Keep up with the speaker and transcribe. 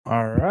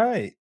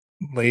right,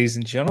 ladies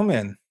and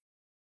gentlemen,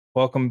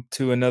 welcome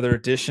to another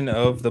edition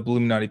of the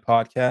Bluminati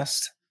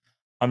podcast.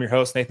 I'm your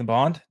host, Nathan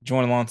Bond.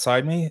 Joined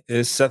alongside me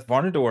is Seth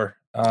Varnador.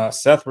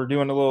 Seth, we're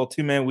doing a little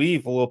two-man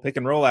weave, a little pick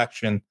and roll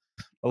action,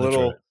 a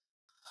little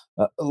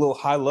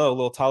high-low, a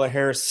little Tyler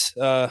Harris,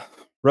 Russ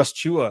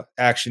Chua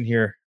action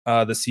here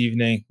this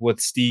evening with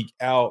Stieg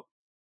out.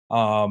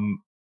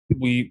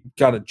 We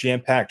got a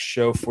jam-packed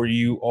show for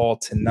you all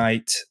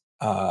tonight.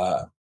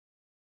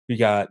 We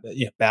got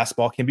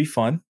basketball can be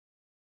fun.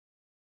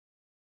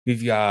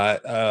 We've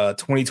got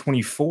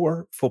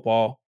 2024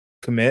 football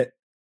commit.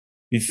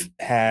 We've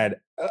had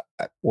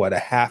a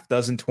half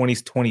dozen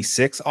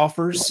 2026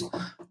 offers.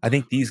 I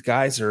think these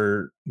guys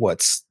are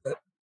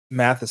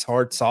math is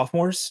hard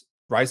sophomores,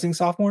 rising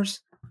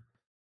sophomores.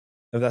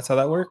 If that's how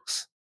that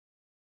works.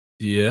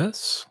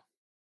 Yes.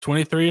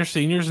 23 are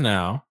seniors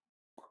now.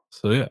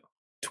 So yeah.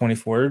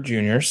 24 are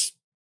juniors.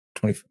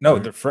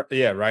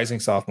 They're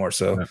rising sophomores.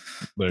 So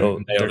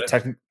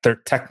they're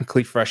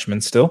technically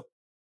freshmen still.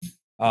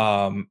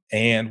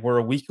 And we're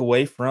a week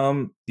away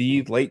from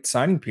the late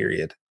signing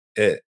period.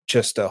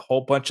 Just a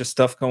whole bunch of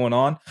stuff going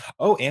on.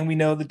 Oh, and we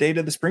know the date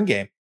of the spring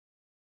game.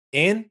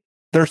 And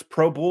there's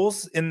Pro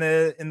Bowls in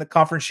the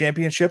conference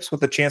championships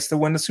with a chance to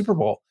win the Super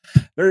Bowl.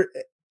 There's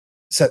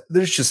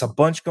just a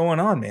bunch going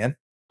on, man.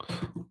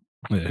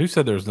 Yeah, who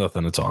said there's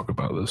nothing to talk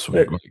about this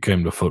week when it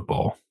came to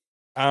football?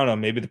 I don't know.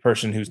 Maybe the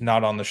person who's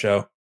not on the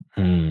show.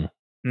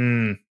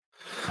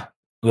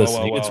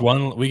 Listen, he gets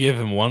one. We give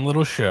him one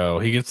little show.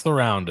 He gets the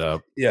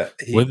roundup. Yeah,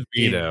 with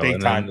Vito,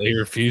 and then he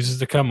refuses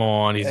to come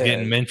on. He's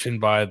getting mentioned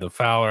by the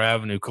Fowler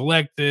Avenue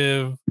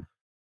Collective.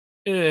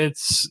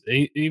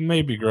 He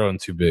may be growing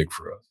too big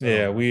for us.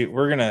 Yeah,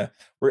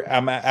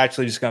 I'm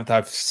actually just gonna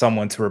have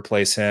someone to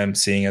replace him,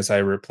 seeing as I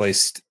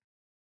replaced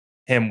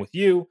him with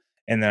you,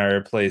 and then I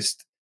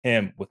replaced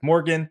him with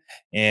Morgan,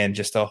 and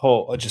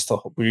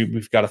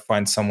we've got to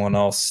find someone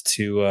else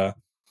to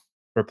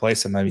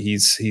replace him. I mean,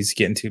 he's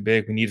getting too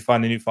big. We need to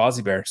find a new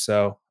Fozzie Bear.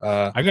 So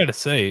I gotta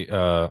say,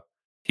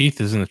 Heath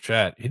is in the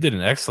chat. He did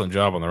an excellent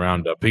job on the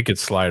roundup. He could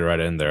slide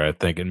right in there, I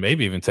think, and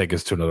maybe even take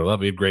us to another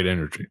level. He had great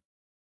energy.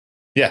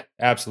 Yeah,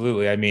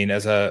 absolutely. I mean,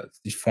 as a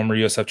former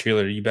USF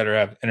cheerleader, you better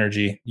have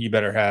energy. You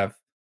better have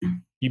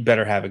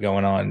it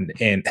going on.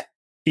 And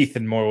Heath,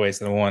 in more ways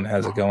than one,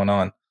 has it going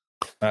on.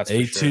 That's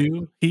A2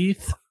 sure.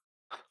 Heath.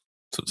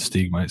 That's what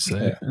Stieg might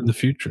say in the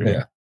future.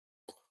 Yeah.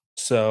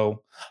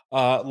 So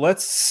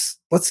let's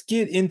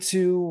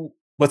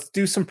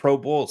do some Pro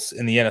Bowls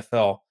in the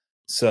NFL.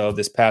 So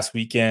this past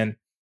weekend,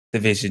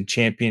 division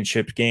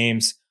championship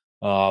games,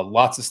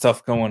 lots of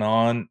stuff going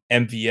on.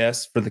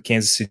 MVS for the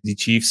Kansas City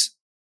Chiefs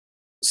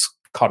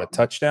caught a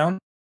touchdown.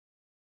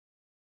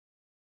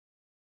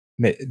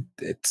 It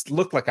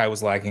looked like I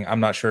was lagging. I'm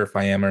not sure if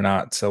I am or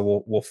not.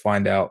 So we'll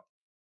find out.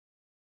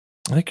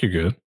 I think you're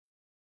good.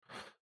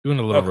 Doing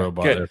a little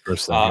robot there for a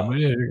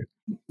second.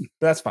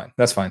 That's fine.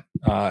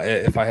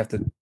 If I have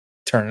to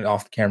turn it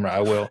off the camera,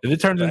 I will. If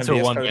it turns into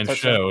a one-man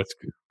show, it's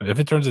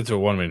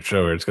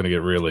going to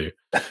get really,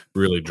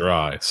 really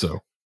dry. So,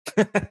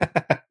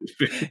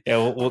 yeah,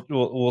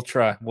 we'll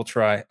try.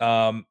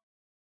 And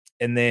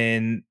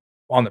then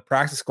on the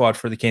practice squad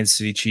for the Kansas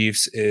City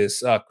Chiefs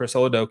is Chris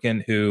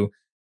Oladokun, who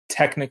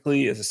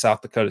technically is a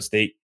South Dakota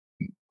State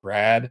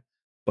grad,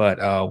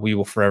 but we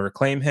will forever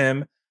claim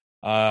him.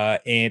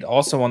 And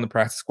also on the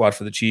practice squad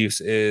for the Chiefs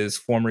is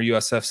former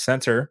USF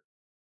center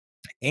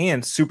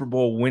and Super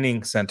Bowl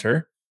winning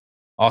center,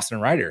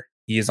 Austin Ryder.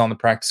 He is on the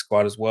practice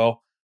squad as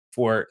well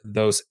for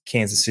those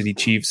Kansas City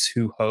Chiefs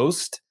who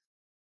host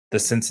the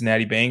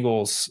Cincinnati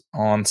Bengals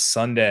on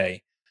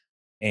Sunday.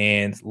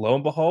 And lo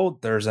and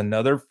behold, there's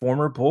another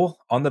former Bull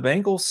on the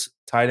Bengals,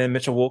 tight end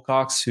Mitchell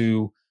Wilcox,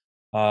 who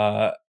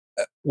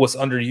was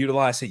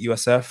underutilized at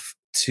USF,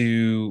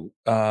 to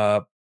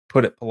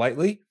put it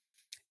politely.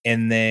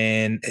 And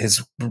then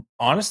has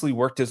honestly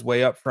worked his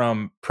way up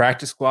from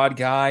practice squad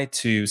guy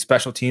to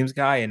special teams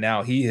guy. And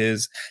now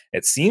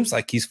it seems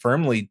like he's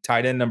firmly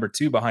tight end number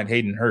 2 behind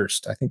Hayden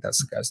Hurst. I think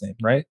that's the guy's name,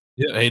 right?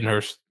 Yeah, Hayden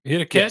Hurst. He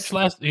had a catch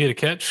last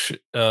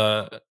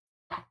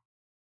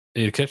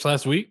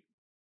week.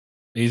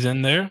 He's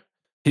in there.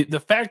 The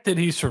fact that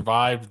he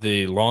survived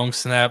the long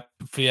snap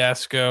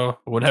fiasco,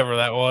 whatever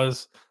that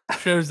was,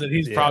 shows that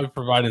he's probably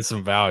providing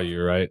some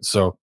value, right?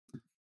 So,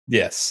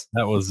 yes,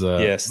 that was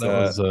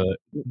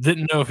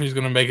didn't know if he was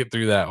going to make it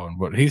through that one,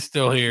 but he's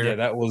still here. Yeah,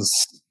 that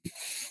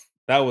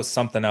was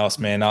something else,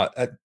 man.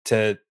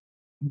 To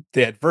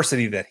the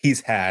adversity that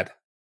he's had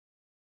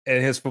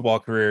in his football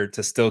career,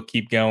 to still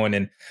keep going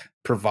and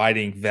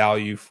providing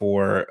value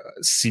for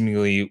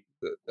seemingly,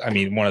 I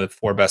mean, one of the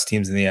 4 best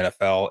teams in the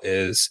NFL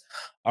is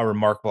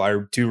remarkable. I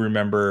do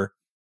remember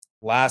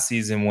last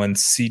season when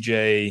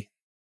CJ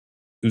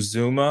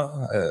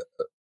Uzuma,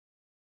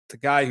 the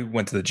guy who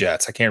went to the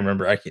Jets, I can't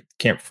remember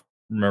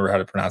how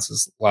to pronounce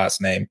his last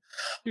name.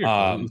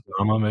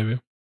 Uzama, maybe.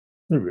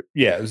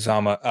 Yeah,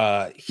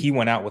 Uzama. He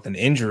went out with an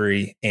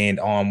injury, and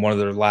on one of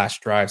their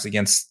last drives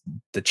against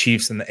the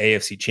Chiefs in the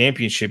AFC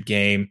Championship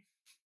game,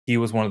 he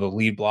was one of the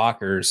lead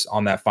blockers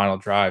on that final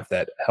drive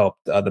that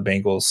helped the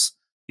Bengals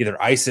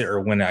either ice it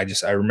or win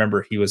it. I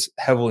remember he was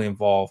heavily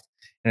involved,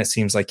 and it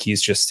seems like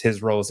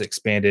his role has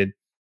expanded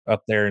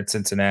up there in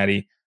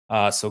Cincinnati.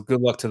 So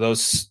good luck to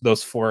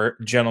those four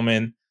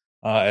gentlemen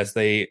as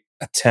they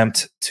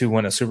attempt to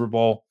win a Super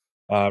Bowl.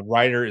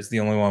 Ryder is the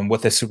only one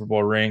with a Super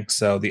Bowl ring,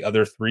 so the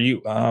other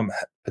three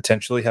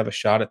potentially have a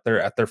shot at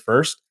their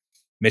first.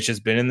 Mitch has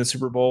been in the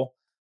Super Bowl,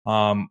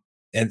 and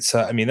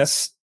so I mean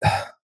that's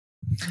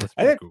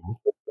pretty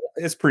cool.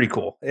 It's pretty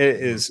cool. It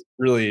is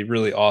really,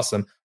 really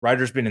awesome.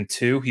 Ryder's been in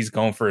 2. He's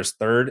going for his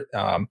 3rd.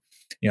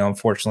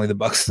 Unfortunately, the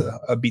Bucks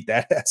beat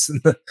that ass in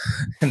the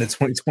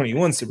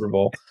 2021 Super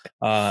Bowl,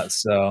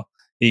 so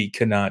he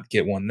could not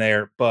get one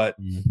there. But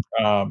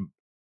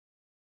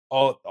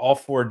all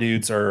 4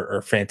 dudes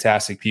are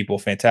fantastic people,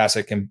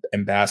 fantastic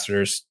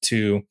ambassadors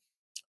to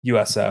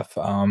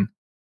USF.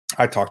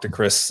 I talk to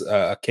Chris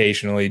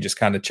occasionally, just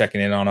kind of checking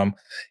in on him,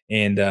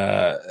 and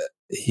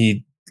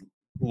he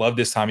loved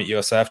his time at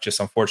USF. Just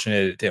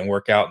unfortunate it didn't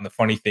work out. And the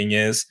funny thing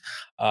is,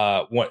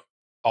 what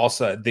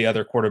also the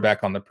other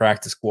quarterback on the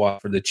practice squad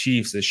for the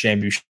Chiefs is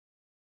Shane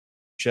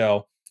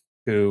Buechele,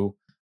 who,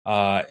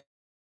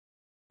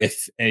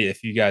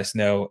 if you guys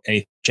know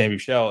any, Shane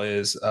Buechele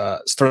is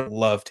Sterling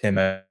loved him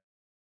at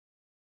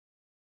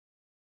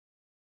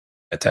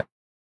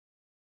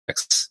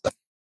Texas.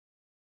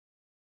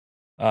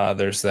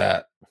 There's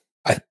that.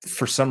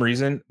 For some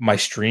reason, my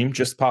stream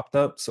just popped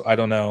up, so I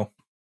don't know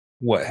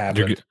what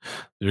happened.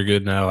 You're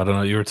good now. I don't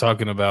know. You were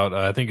talking about.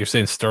 I think you're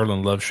saying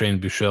Sterling loved Shane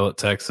Buechele at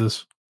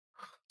Texas,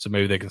 so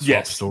maybe they can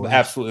swap stories.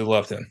 Absolutely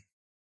loved him.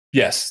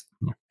 Yes,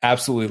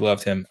 absolutely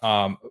loved him.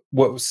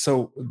 What was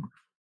so?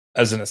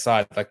 As an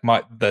aside, like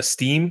the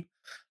Steam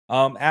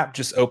app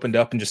just opened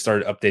up and just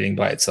started updating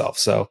by itself.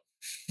 So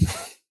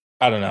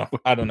I don't know.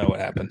 I don't know what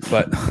happened,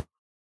 but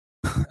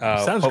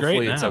sounds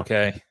hopefully great. It's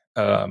okay.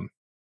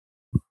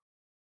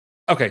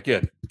 Okay,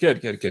 good.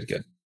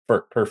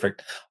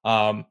 Perfect.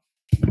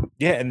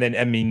 Yeah, and then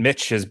I mean,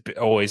 Mitch has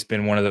always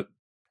been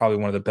probably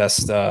one of the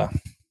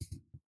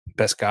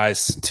best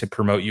guys to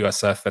promote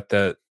USF at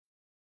the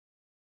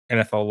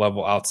NFL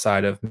level,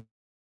 outside of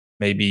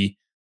maybe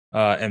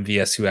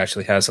MVS, who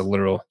actually has a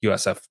literal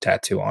USF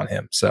tattoo on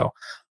him. So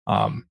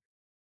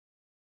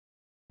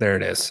there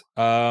it is.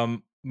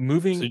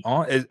 Moving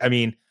on. I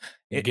mean,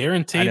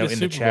 guaranteed. I know in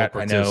the chat,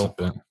 I know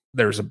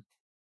there's a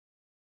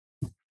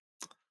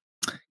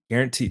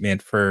guaranteed, man,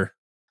 for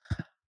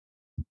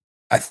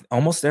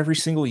almost every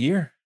single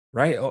year,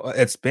 right?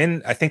 It's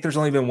been, I think there's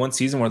only been one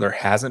season where there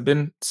hasn't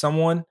been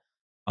someone.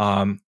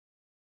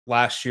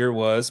 Last year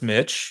was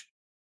Mitch,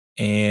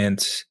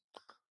 and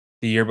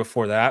the year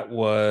before that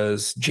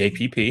was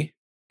JPP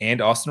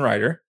and Austin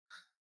Ryder.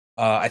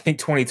 I think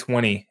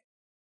 2020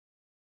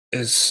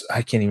 is,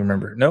 I can't even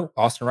remember. No,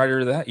 Austin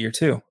Ryder that year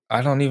too.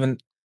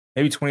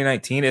 Maybe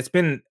 2019. It's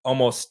been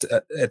almost,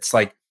 it's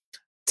like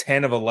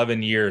 10 of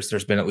 11 years.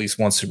 There's been at least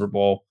one Super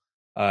Bowl,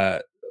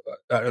 at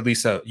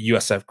least a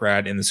USF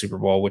grad in the Super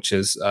Bowl, which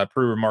is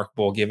pretty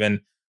remarkable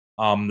given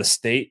the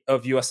state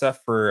of USF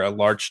for a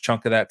large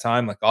chunk of that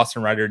time. Like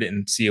Austin Ryder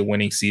didn't see a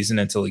winning season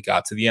until he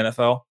got to the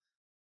NFL.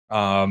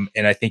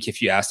 And I think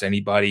if you asked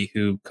anybody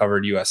who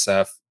covered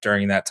USF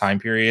during that time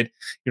period,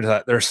 you'd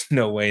thought there's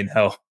no way in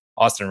hell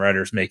Austin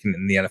Ryder's making it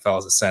in the NFL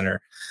as a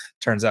center.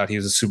 Turns out he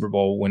was a Super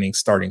Bowl winning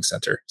starting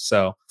center.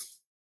 So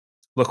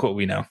look what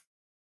we know.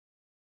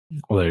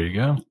 Well, there you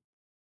go.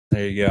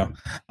 There you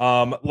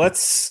go.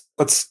 Let's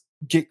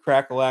get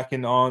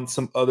crack-a-lacking on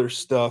some other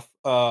stuff.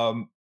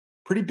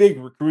 Pretty big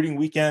recruiting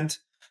weekend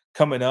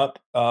coming up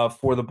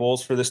for the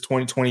Bulls for this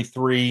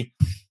 2023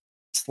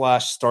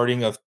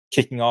 starting of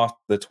kicking off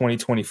the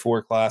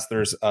 2024 class.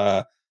 There's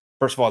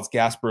first of all, it's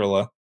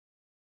Gasparilla,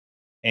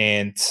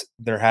 and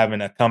they're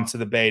having a come to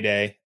the Bay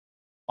Day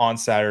on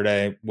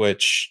Saturday,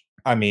 which,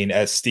 I mean,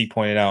 as Steve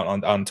pointed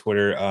out on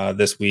Twitter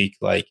this week,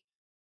 like,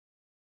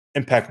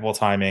 impeccable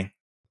timing.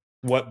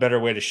 What better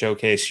way to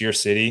showcase your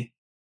city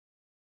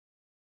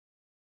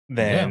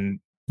than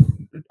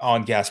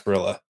on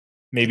Gasparilla?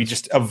 Maybe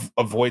just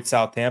avoid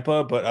South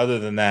Tampa, but other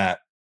than that,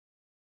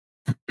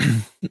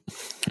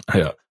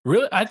 yeah,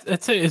 really,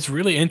 I'd say it's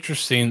really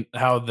interesting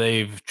how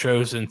they've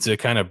chosen to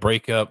kind of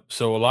break up.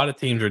 So a lot of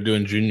teams are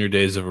doing junior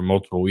days over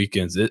multiple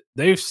weekends.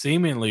 They've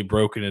seemingly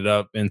broken it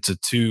up into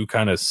two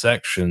kind of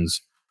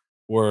sections,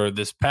 where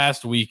this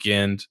past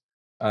weekend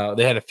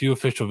they had a few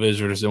official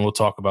visitors, and we'll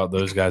talk about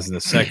those guys in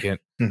a second.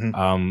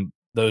 Mm-hmm.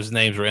 Those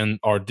names were in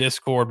our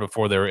Discord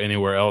before they were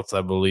anywhere else,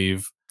 I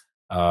believe.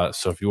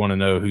 So if you want to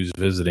know who's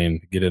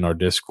visiting, get in our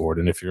Discord.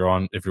 And if you're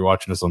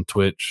watching us on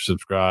Twitch,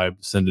 subscribe,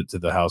 send it to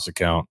the house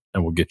account,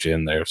 and we'll get you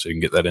in there so you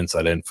can get that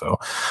inside info.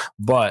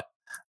 But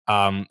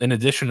in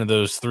addition to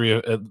those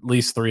at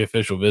least three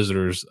official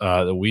visitors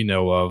that we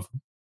know of,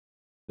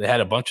 they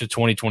had a bunch of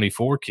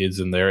 2024 kids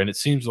in there, and it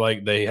seems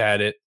like they had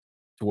it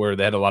to where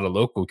they had a lot of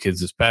local kids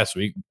this past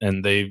week.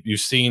 And you've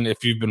seen,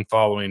 if you've been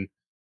following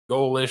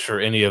Goalish or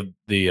any of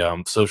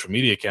the social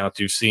media accounts,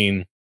 you've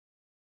seen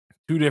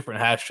two different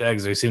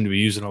hashtags they seem to be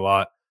using a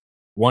lot.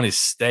 One is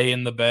Stay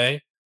in the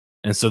Bay,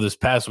 And so this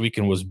past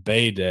weekend was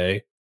Bay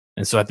Day.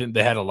 And so I think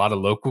they had a lot of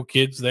local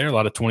kids there, a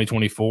lot of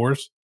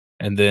 2024s.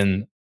 And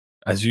then,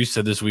 as you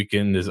said, this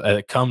weekend is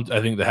I think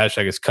the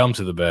hashtag is come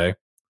to the Bay.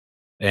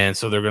 And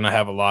so they're going to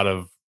have a lot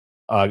of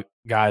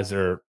guys that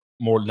are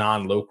more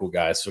non-local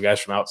guys. So guys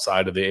from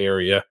outside of the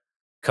area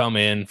come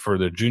in for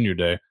their junior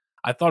day.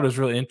 I thought it was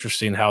really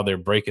interesting how they're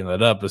breaking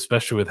that up,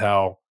 especially with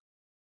how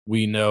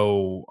we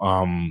know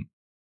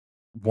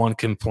one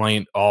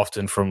complaint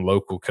often from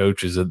local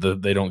coaches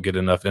that they don't get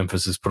enough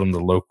emphasis put on the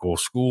local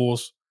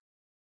schools.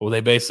 Well,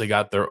 they basically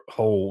got their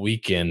whole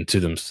weekend to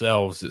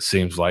themselves, it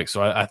seems like.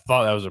 So I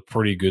thought that was a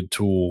pretty good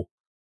tool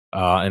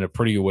and a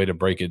pretty good way to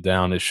break it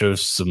down. It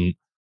shows some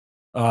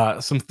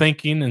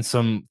thinking and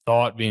some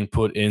thought being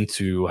put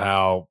into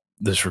how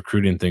this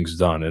recruiting thing's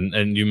done.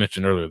 And you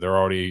mentioned earlier, they're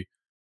already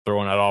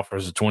throwing out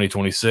offers of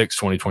 2026,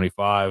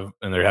 2025,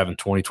 and they're having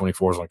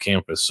 2024s on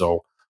campus.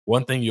 So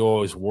one thing you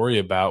always worry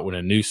about when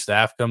a new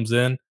staff comes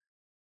in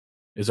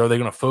is, are they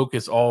going to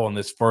focus all on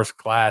this first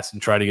class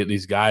and try to get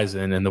these guys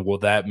in? And then will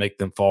that make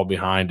them fall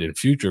behind in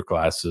future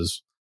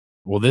classes?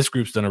 Well, this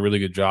group's done a really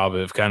good job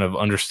of kind of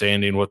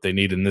understanding what they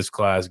need in this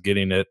class,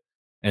 getting it,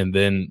 and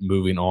then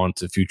moving on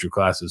to future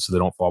classes so they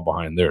don't fall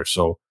behind there.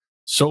 So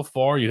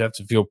far, you'd have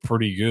to feel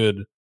pretty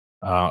good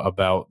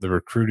about the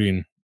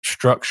recruiting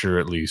structure,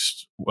 at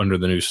least under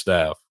the new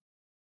staff.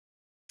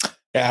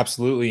 Yeah,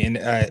 absolutely. And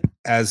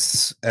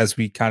as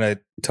we kind of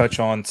touch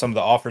on some of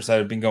the offers that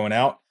have been going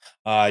out,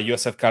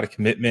 USF got a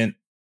commitment.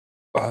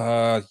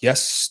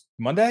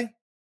 Monday.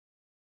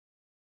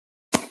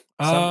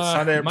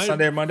 Sunday or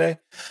Monday.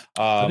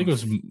 I think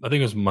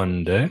it was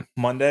Monday.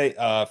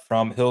 Monday.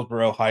 From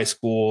Hillsborough High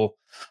School,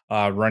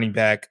 running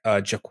back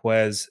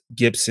Jaquez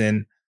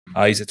Gibson.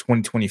 He's a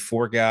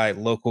 2024 guy,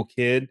 local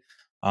kid.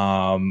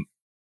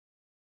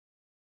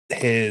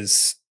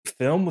 His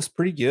film was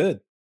pretty good.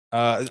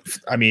 I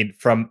mean,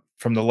 from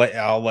the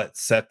I'll let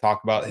Seth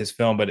talk about his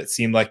film, but it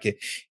seemed like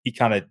he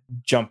kind of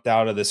jumped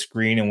out of the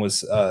screen and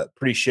was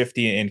pretty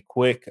shifty and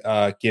quick,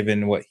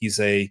 given what he's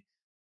a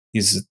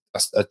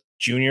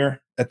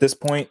junior at this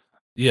point.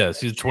 Yes,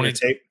 he's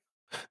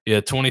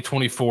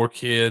 2024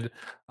 kid.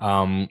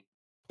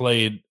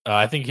 Played,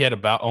 I think he had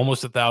about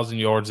almost 1,000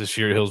 yards this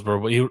year at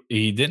Hillsborough, but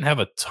he didn't have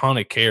a ton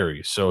of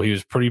carries, so he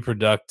was pretty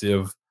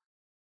productive.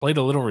 Played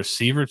a little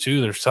receiver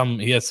too. He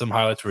had some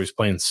highlights where he's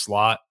playing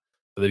slot,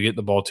 but they get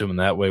the ball to him in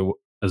that way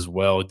as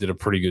well. He did a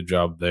pretty good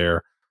job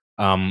there.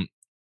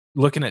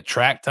 Looking at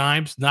track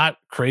times, not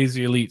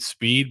crazy elite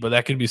speed, but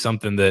that could be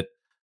something that,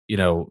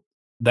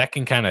 that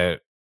can kind of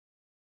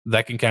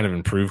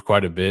improve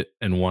quite a bit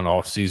in one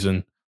off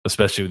season,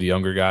 especially with the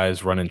younger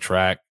guys running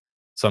track.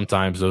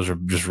 Sometimes those are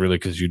just really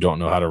because you don't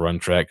know how to run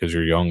track because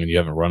you're young and you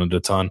haven't run it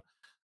a ton.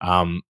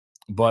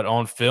 But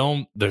on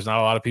film, there's not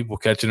a lot of people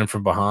catching him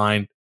from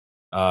behind.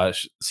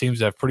 Seems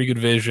to have pretty good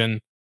vision.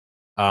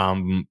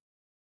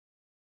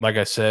 Like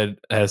I said,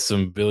 has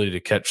some ability to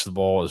catch the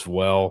ball as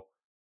well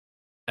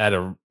at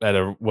a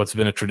what's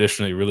been a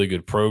traditionally really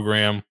good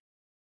program.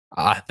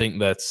 I think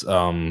that's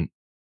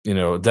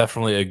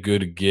definitely a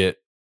good get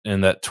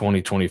in that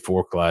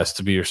 2024 class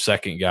to be your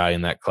second guy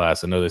in that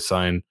class. I know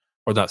they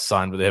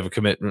but they have a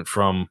commitment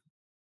from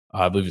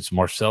I believe it's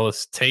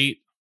Marcellus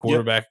Tate,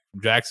 quarterback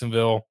from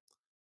Jacksonville.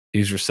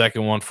 He's your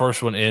second one.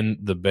 First one in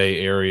the Bay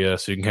Area,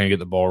 so you can kind of get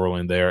the ball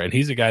rolling there. And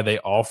he's a guy they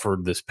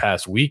offered this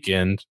past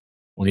weekend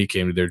when he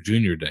came to their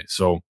junior day.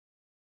 So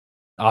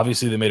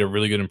obviously they made a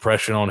really good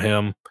impression on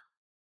him.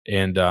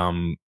 And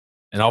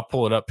I'll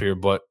pull it up here,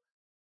 but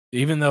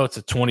even though it's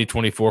a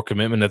 2024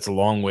 commitment, that's a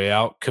long way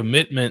out.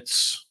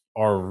 Commitments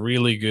are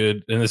really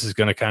good, and this is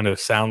going to kind of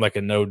sound like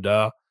a no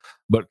duh,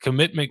 but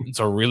commitments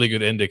are really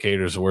good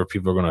indicators of where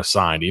people are going to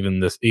sign, even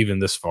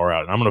this far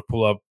out. And I'm going to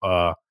pull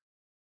up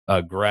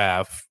a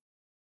graph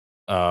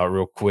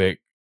real quick.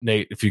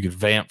 Nate, if you could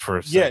vamp for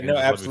a second. Yeah, no,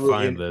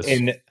 absolutely.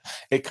 And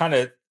it kind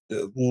of,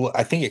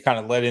 I think it kind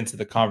of led into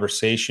the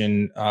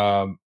conversation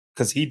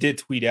because he did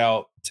tweet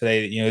out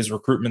today that, his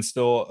recruitment's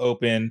still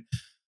open.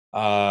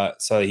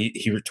 So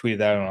he retweeted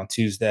that on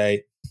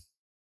Tuesday.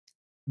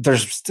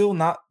 There's still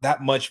not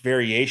that much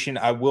variation.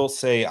 I will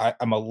say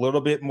I'm a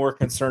little bit more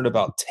concerned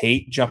about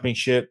Tate jumping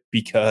ship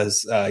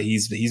because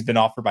he's been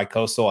offered by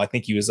Coastal. I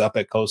think he was up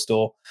at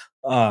Coastal.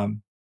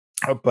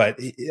 But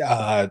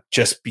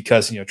just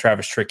because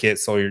Travis Trickett,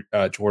 Sawyer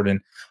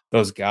Jordan,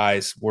 those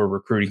guys were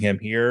recruiting him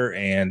here.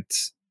 And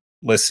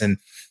listen,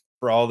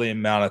 for all the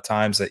amount of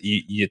times that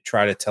you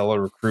try to tell a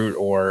recruit,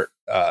 or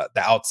the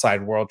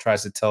outside world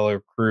tries to tell a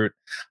recruit,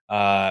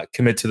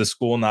 commit to the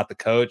school, not the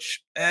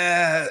coach.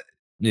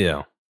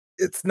 Yeah,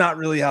 it's not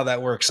really how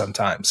that works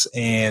sometimes,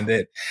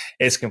 and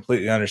it's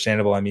completely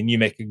understandable. I mean, you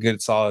make a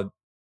good, solid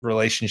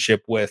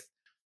relationship with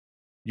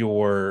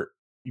your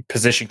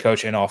position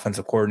coach and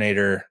offensive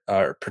coordinator,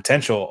 or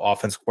potential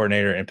offensive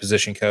coordinator and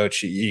position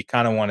coach. You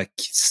kind of want to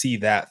see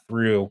that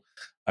through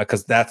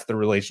because that's the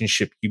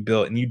relationship you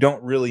built, and you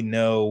don't really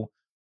know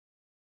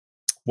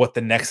what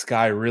the next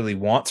guy really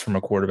wants from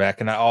a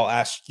quarterback. And I'll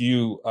ask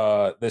you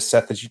this,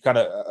 Seth,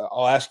 that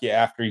I'll ask you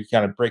after you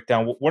kind of break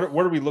down what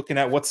are we looking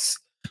at? What's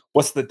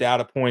what's the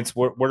data points?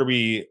 What are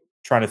we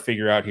trying to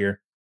figure out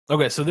here?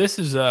 Okay, so this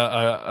is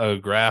a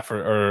graph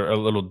or a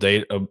little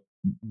data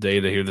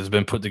here that's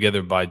been put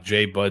together by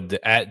J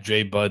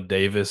Bud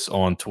Davis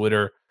on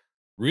Twitter.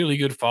 Really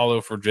good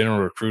follow for general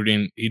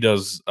recruiting. He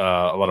does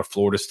a lot of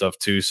Florida stuff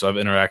too, so I've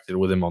interacted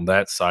with him on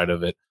that side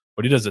of it.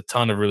 But he does a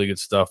ton of really good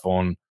stuff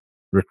on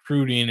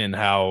recruiting and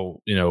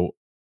how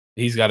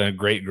he's got a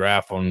great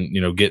graph on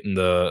getting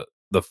the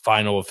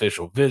final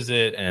official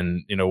visit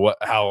and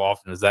how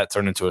often does that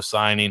turn into a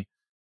signing.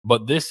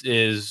 But this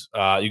is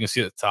you can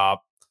see at the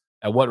top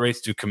at what rates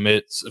do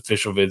commits,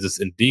 official visits,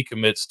 and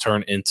decommits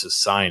turn into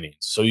signings.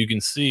 So you can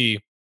see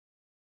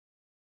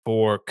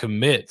for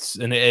commits,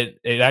 and it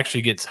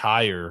actually gets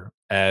higher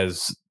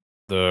as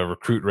the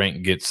recruit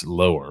rank gets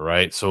lower,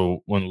 right?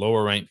 So when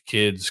lower ranked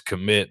kids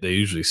commit, they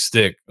usually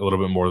stick a little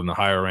bit more than the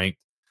higher ranked.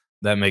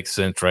 That makes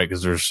sense, right?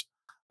 Because there's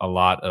a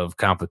lot of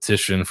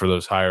competition for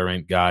those higher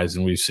ranked guys,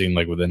 and we've seen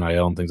like with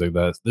NIL and things like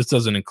that. This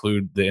doesn't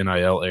include the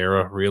NIL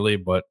era really,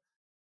 but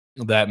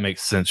that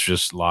makes sense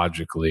just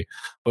logically.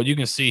 But you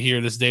can see here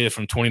this data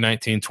from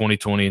 2019,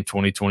 2020, and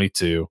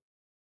 2022.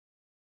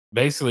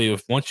 Basically,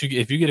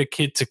 if you get a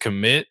kid to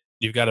commit,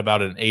 you've got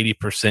about an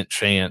 80%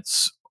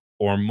 chance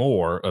or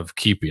more of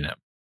keeping him.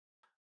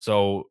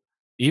 So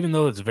even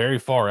though it's very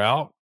far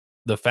out,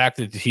 the fact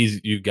that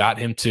you got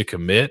him to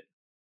commit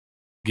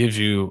gives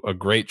you a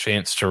great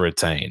chance to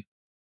retain.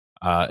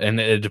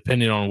 And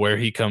depending on where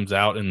he comes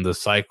out in the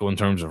cycle in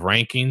terms of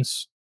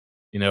rankings,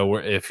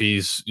 where if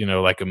he's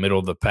like a middle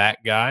of the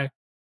pack guy,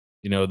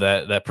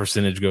 that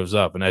percentage goes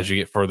up, and as you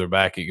get further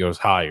back, it goes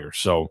higher.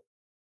 So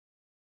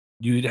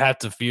you'd have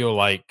to feel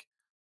like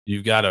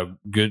you've got a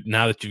good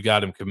now that you've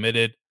got him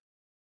committed.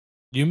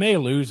 You may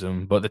lose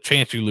him, but the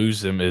chance you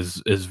lose him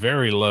is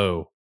very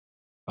low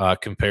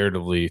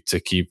comparatively to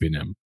keeping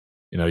him.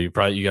 You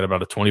got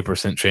about a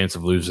 20% chance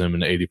of losing him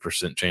and an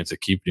 80% chance of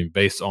keeping him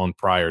based on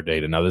prior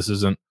data. Now, this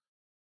isn't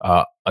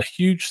a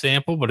huge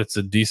sample, but it's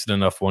a decent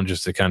enough one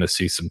just to kind of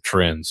see some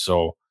trends.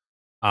 So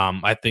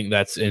I think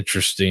that's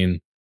interesting.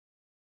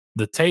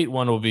 The Tate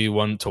one will be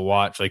one to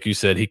watch. Like you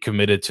said, he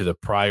committed to the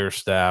prior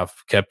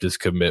staff, kept his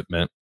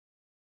commitment.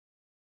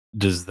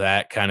 Does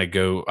that kind of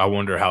go? I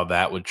wonder how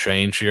that would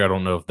change here. I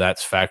don't know if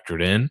that's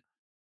factored in.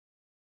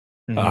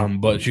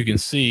 But you can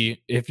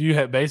see if you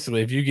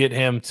get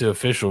him to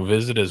official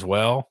visit as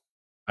well,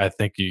 I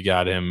think you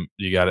got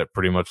it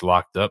pretty much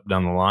locked up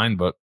down the line.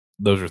 But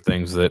those are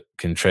things that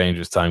can change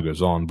as time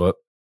goes on. But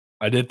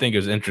I did think it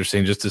was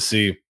interesting just to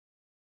see.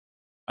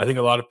 I think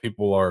a lot of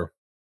people are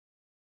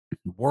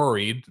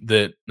worried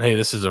that, hey,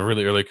 this is a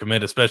really early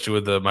commit, especially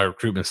with my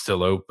recruitment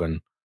still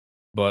open.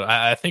 But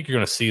I think you're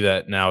going to see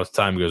that now as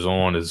time goes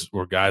on, is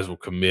where guys will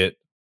commit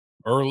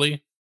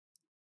early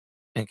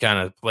and kind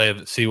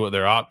of see what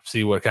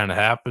kind of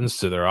happens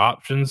to their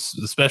options.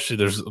 Especially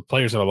there's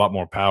players have a lot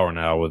more power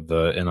now with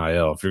the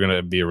NIL. If you're going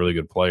to be a really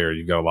good player,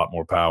 you've got a lot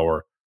more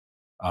power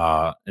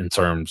in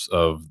terms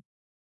of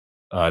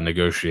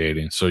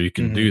negotiating, so you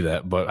can do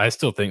that. But I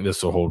still think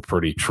this will hold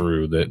pretty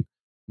true that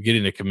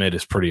getting a commit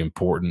is pretty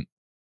important.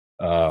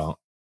 But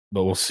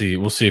we'll see.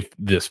 We'll see if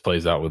this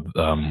plays out with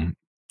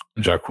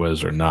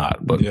Jacquez or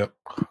not. But yep.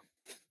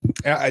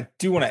 I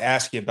do want to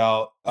ask you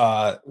about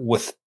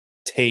with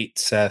Tate,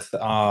 Seth.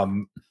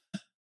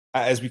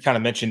 As we kind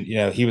of mentioned,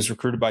 he was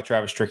recruited by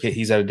Travis Trickett.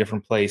 He's at a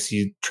different place.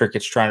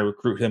 Trickett's trying to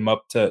recruit him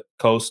up to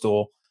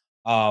Coastal.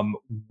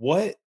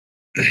 What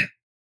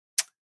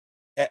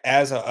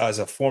as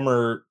a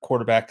former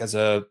quarterback, as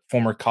a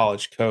former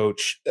college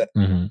coach,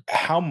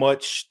 how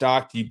much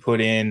stock do you put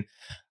in?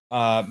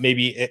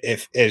 Maybe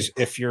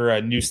if you're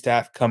a new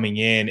staff coming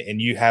in and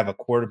you have a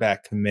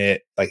quarterback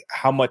commit, like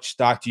how much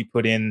stock do you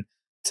put in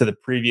to the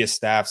previous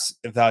staff's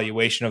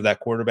evaluation of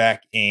that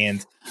quarterback,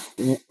 and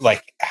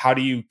like how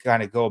do you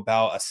kind of go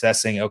about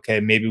assessing? Okay,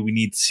 maybe we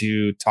need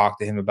to talk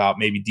to him about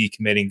maybe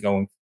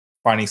decommitting,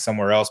 finding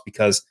somewhere else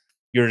because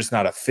you're just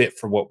not a fit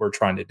for what we're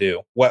trying to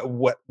do.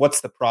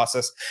 What's the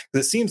process?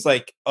 Because it seems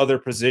like other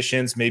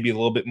positions may be a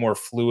little bit more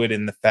fluid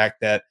in the fact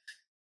that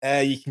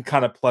you can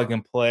kind of plug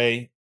and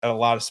play at a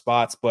lot of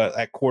spots, but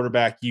at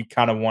quarterback, you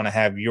kind of want to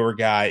have your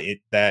guy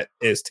that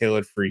is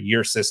tailored for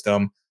your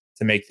system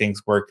to make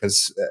things work.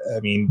 Because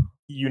I mean,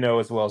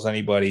 as well as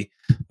anybody,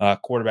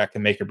 quarterback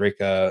can make or break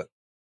an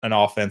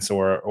offense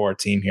or a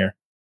team here.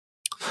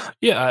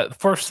 Yeah,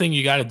 first thing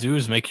you got to do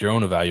is make your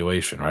own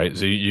evaluation, right?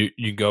 So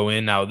you go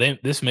in now.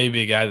 This may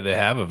be a guy that they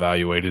have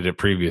evaluated at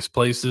previous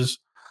places.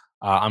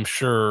 I'm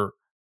sure,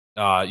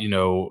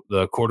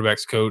 the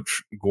quarterback's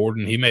coach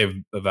Gordon. He may have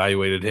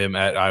evaluated him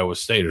at Iowa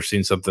State or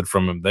seen something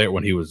from him there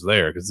when he was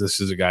there, because this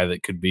is a guy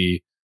that could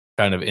be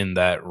kind of in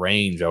that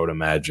range, I would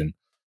imagine.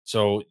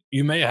 So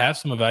you may have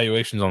some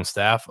evaluations on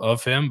staff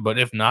of him, but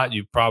if not,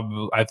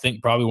 I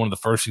think probably one of the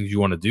first things you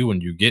want to do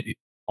when you get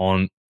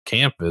on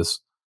campus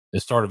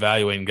is start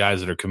evaluating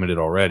guys that are committed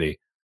already.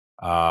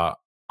 I'm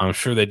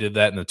sure they did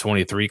that in the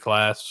 23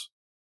 class,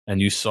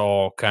 and you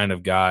saw kind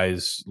of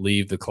guys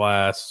leave the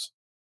class.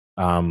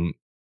 I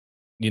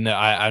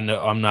know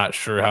I'm not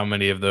sure how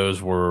many of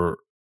those were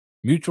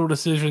mutual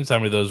decisions, how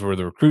many of those were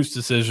the recruits'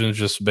 decisions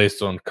just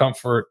based on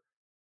comfort.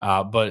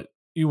 But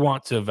you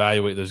want to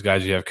evaluate those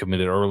guys you have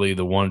committed early,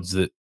 the ones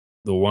that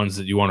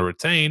you want to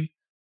retain.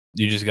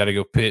 You just got to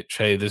go pitch.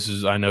 Hey, this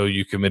is, I know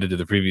you committed to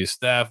the previous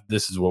staff.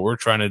 This is what we're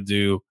trying to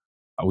do.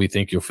 We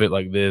think you'll fit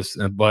like this.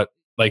 But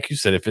like you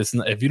said,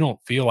 if you don't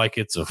feel like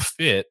it's a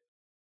fit,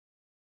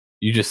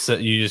 you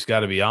just got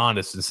to be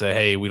honest and say,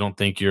 hey, we don't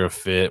think you're a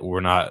fit.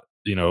 We're not.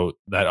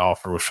 That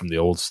offer was from the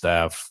old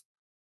staff.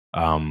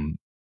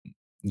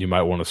 You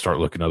might want to start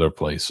looking other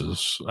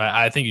places.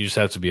 I think you just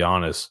have to be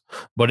honest.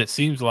 But it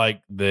seems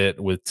like that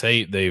with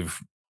Tate, they've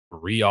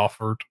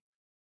re-offered,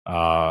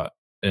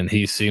 and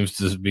he seems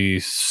to be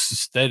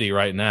steady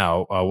right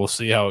now. We'll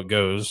see how it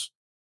goes.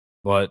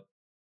 But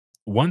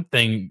one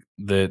thing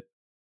that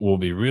will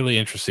be really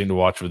interesting to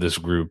watch with this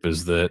group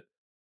is that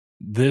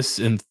this,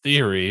 in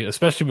theory,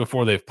 especially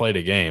before they've played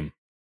a game,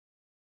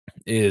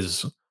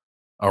 is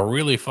a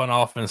really fun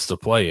offense to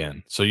play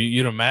in. So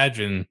you'd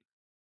imagine,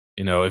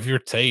 if you're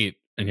Tate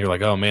and you're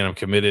like, oh man, I'm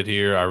committed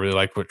here. I really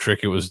like what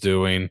Trickett was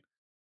doing.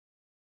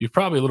 You're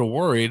probably a little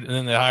worried. And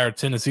then they hire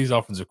Tennessee's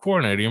offensive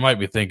coordinator. You might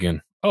be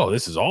thinking, oh,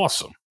 this is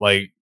awesome.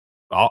 Like,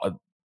 I'll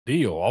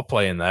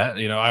play in that.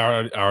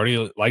 I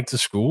already like the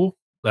school.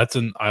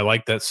 I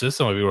like that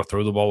system. I'll be able to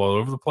throw the ball all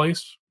over the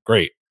place.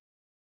 Great.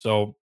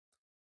 So,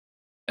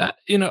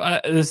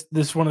 this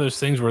is one of those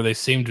things where they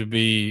seem to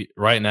be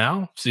right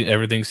now. See,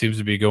 everything seems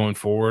to be going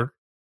forward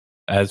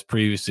as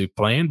previously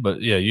planned.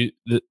 But yeah,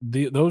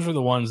 those are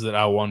the ones that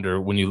I wonder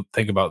when you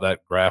think about that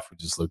graph we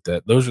just looked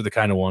at. Those are the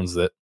kind of ones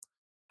that,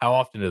 how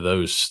often do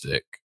those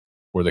stick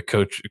where the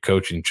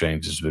coaching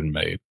change has been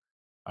made?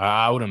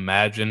 I would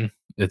imagine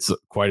it's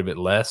quite a bit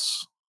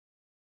less.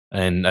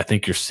 And I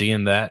think you're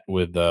seeing that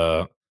with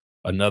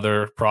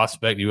another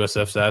prospect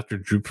USF's after,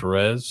 Drew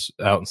Perez,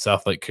 out in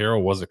South Lake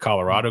Carroll, was a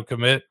Colorado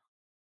commit.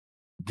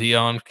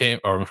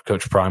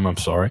 Coach Prime, I'm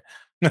sorry,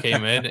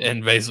 came in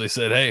and basically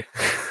said, hey,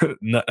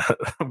 no,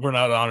 we're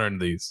not honoring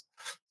these.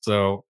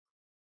 So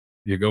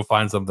you go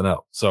find something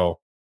else. So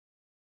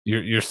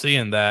you're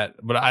seeing that.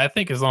 But I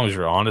think as long as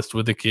you're honest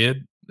with the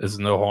kid, there's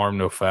no harm,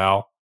 no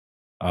foul.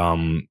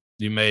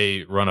 You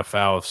may run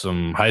afoul of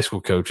some high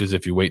school coaches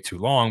if you wait too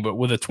long, but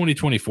with a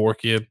 2024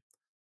 kid,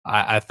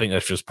 I think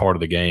that's just part of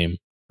the game,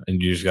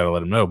 and you just got to let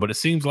them know. But it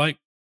seems like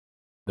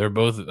they're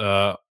both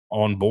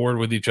on board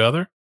with each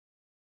other,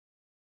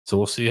 so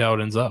we'll see how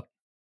it ends up.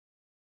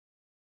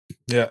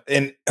 Yeah,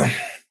 and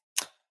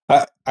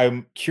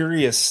I'm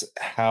curious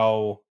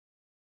how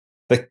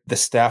the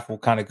staff will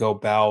kind of go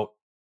about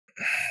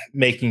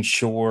making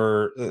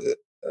sure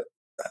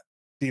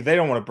they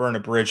don't want to burn a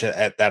bridge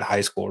at that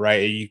high school,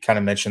 right? You kind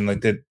of mentioned like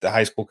the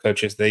high school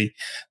coaches, they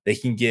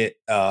can get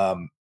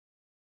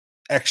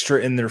extra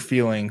in their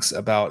feelings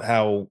about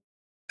how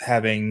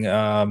having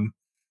a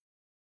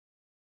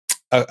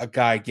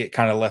guy get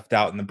kind of left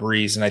out in the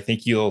breeze. And I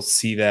think you'll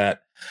see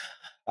that.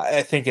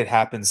 I think it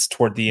happens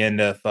toward the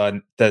end of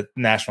the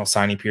national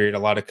signing period. A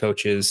lot of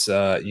coaches,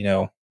 that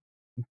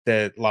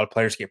a lot of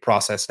players get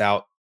processed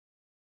out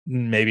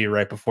maybe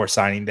right before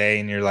signing day,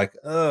 and you're like,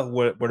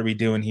 what are we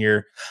doing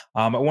here?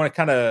 I want to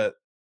kind of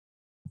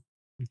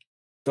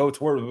go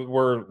toward,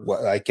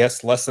 we're I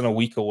guess less than a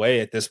week away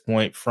at this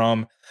point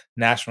from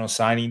National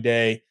Signing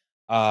Day.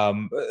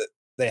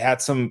 They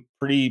had some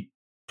pretty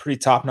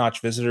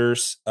top-notch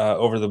visitors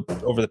over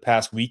the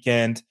past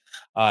weekend.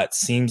 It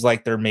seems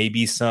like there may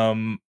be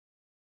some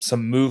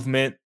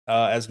movement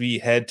as we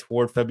head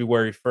toward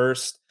February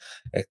 1st.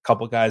 A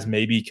couple guys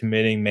may be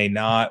committing, may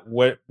not.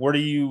 What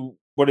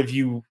have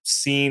you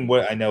seen?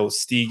 What I know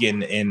Stieg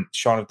and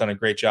Sean have done a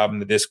great job in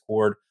the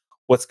Discord.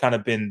 What's kind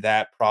of been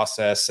that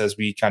process as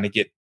we kind of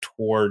get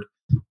toward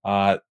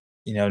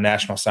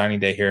National Signing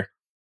Day here?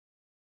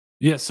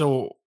 Yeah,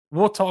 so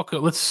we'll talk.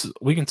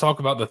 We can talk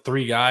about the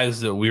three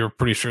guys that we were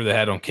pretty sure they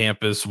had on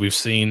campus. We've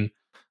seen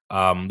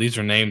these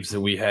are names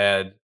that we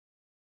had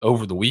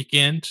over the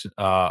weekend.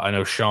 I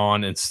know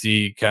Sean and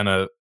Steve kind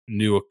of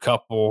knew a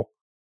couple.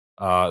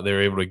 They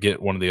were able to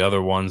get one of the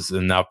other ones,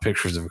 and now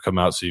pictures have come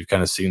out, so you've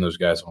kind of seen those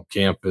guys on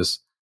campus.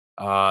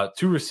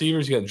 Two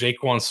receivers, you got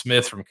Jaquan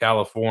Smith from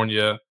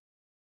California,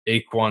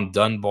 Aquan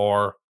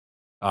Dunbar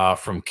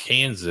from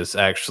Kansas,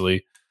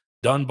 actually.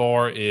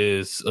 Dunbar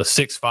is a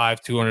 6'5",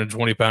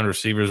 220-pound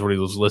receiver is what he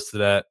was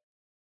listed at.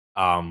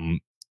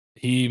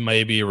 He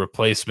may be a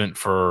replacement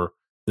for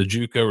the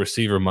JUCO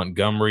receiver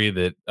Montgomery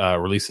that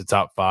released the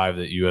top 5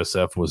 that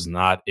USF was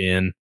not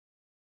in.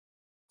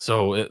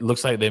 So it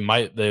looks like they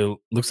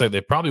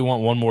probably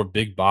want one more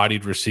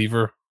big-bodied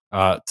receiver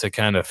to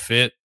kind of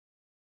fit.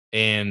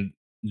 And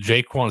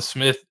Jaquan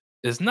Smith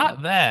is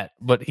not that,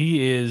 but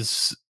he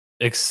is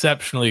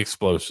exceptionally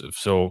explosive.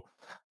 So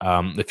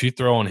if you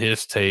throw on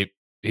his tape,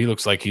 he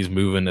looks like he's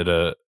moving at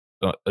a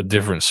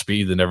different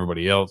speed than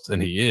everybody else,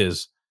 and he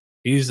is.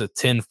 He's a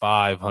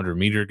 10.5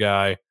 100-meter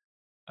guy.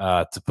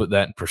 To put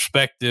that in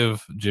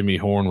perspective, Jimmy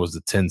Horn was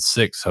a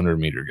 10.6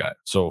 100-meter guy.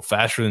 So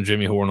faster than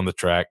Jimmy Horn on the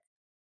track.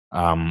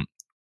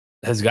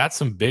 Has got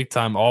some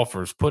big-time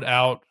offers.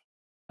 I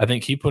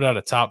think he put out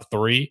a top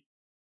 3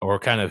 or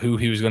kind of who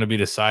he was going to be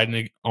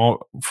deciding on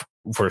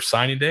for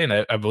signing day,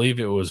 and I believe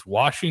it was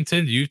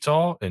Washington,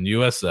 Utah, and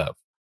USF.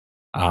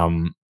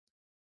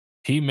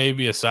 He may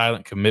be a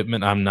silent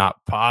commitment. I'm not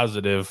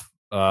positive,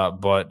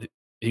 but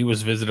he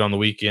was visited on the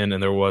weekend,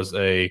 and there was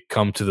a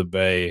come to the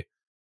Bay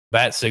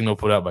bat signal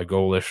put out by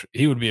Golish.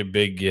 He would be a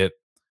big get.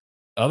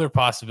 Other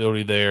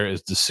possibility there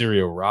is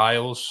DeCirio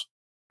Riles,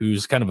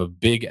 who's kind of a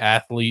big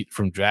athlete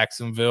from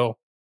Jacksonville.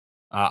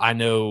 I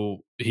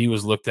know he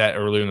was looked at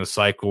earlier in the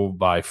cycle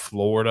by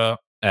Florida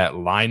at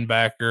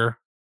linebacker.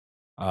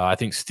 I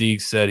think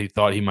Stieg said he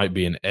thought he might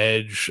be an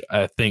edge.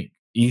 I think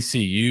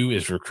ECU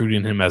is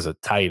recruiting him as a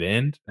tight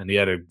end, and he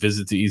had a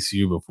visit to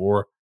ECU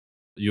before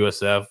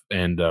USF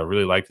and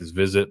really liked his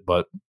visit,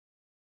 but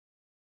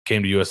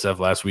came to USF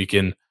last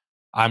weekend.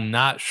 I'm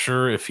not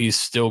sure if he's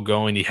still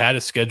going. He had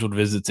a scheduled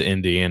visit to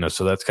Indiana,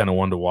 so that's kind of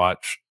one to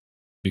watch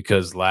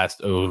because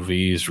last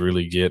OVs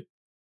really get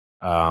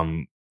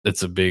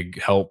it's a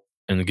big help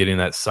in getting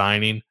that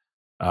signing.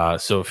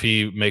 So if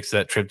he makes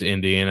that trip to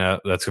Indiana,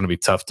 that's going to be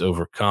tough to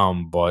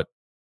overcome. But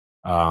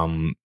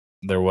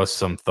there was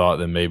some thought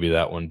that maybe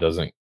that one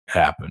doesn't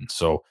happen.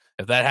 So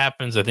if that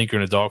happens, I think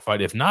you're in a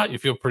dogfight. If not, you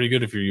feel pretty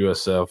good if you're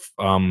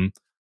USF.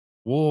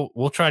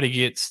 We'll try to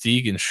get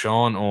Stieg and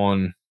Sean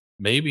on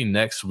maybe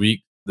next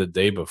week, the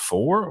day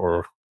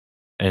before,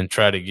 and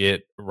try to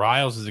get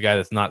Riles is the guy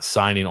that's not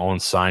signing on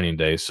signing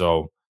day.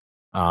 So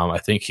I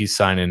think he's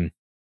signing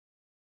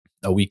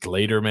a week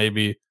later,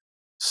 maybe.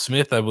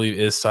 Smith, I believe,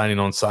 is signing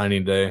on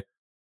signing day.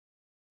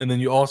 And then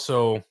you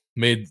also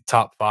made the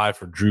top 5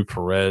 for Drew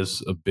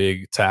Perez, a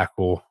big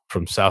tackle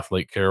from South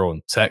Lake Carroll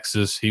in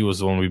Texas. He was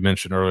the one we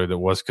mentioned earlier that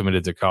was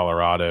committed to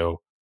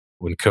Colorado.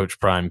 When Coach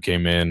Prime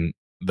came in,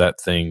 that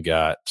thing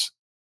got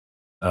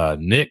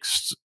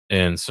nixed.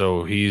 And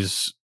so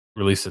he's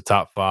released the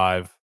top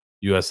 5.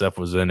 USF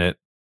was in it.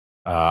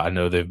 I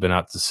know they've been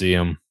out to see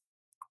him.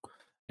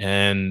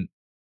 And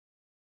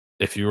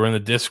if you were in the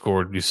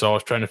Discord, you saw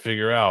us trying to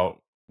figure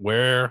out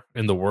where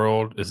in the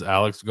world is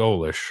Alex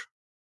Golish.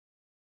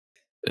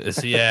 Is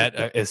he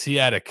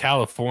at a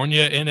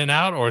California in and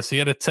out, or is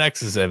he at a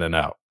Texas in and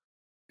out?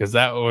 Because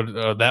that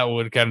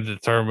would kind of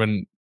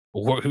determine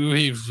who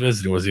he's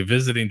visiting. Was he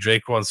visiting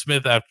Jaquan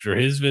Smith after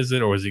his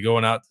visit, or was he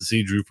going out to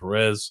see Drew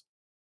Perez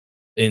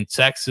in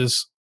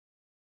Texas?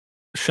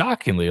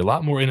 Shockingly, a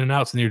lot more in and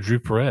outs near Drew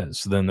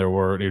Perez than there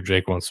were near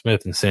Jaquan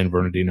Smith in San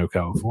Bernardino,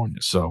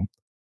 California. So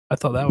I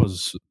thought that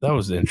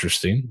was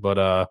interesting.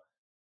 But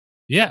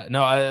yeah,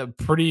 no, a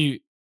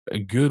pretty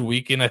good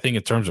weekend, I think,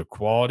 in terms of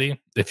quality.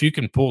 If you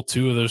can pull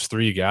 2 of those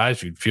 3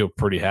 guys, you'd feel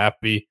pretty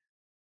happy.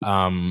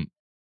 1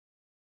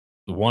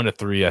 to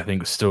 3, I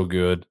think, is still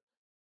good.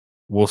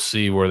 We'll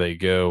see where they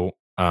go.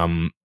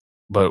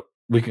 But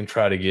we can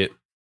try to get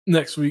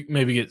next week,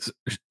 maybe get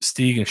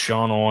Stieg and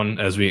Sean on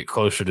as we get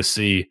closer to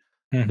see.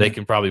 Mm-hmm. They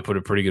can probably put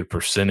a pretty good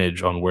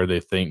percentage on where they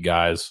think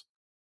guys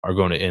are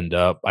going to end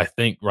up. I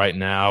think right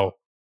now,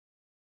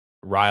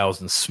 Riles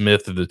and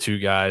Smith are the 2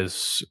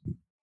 guys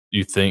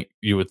you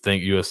would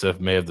think USF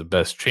may have the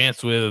best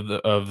chance with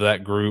of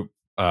that group.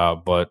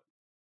 But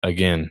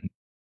again,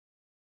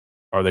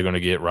 are they going to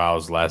get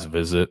Riles' last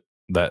visit?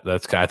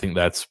 I think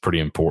that's pretty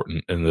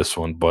important in this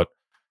one. But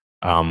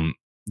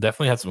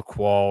definitely had some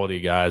quality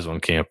guys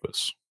on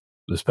campus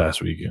this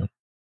past weekend.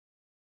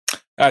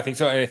 I think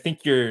so. I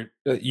think you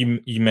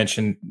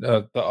mentioned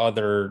the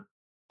other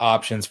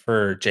options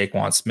for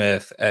Jaquan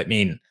Smith. I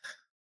mean,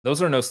 those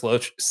are no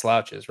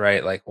slouches,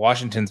 right? Like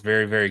Washington's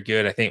very, very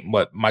good. I think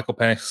Michael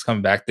Penix is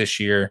coming back this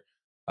year.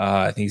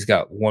 I think he's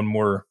got one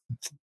more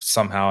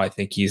somehow. I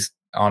think he's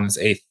on his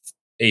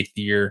eighth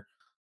year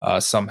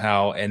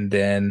somehow. And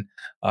then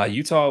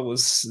Utah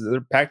was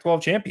the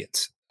Pac-12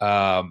 champions.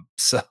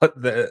 So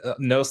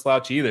no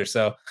slouch either.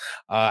 So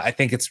I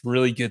think it's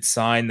really good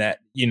sign that,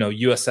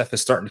 USF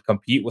is starting to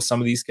compete with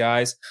some of these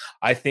guys.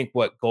 I think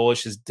what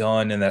Golish has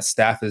done and that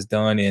staff has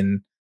done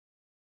in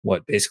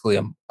basically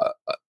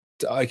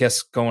I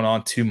guess going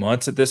on 2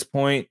 months at this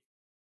point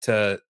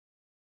to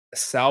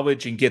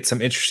salvage and get some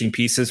interesting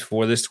pieces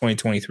for this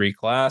 2023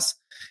 class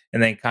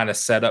and then kind of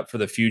set up for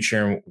the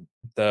future and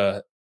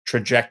the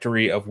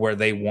trajectory of where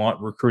they want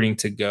recruiting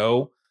to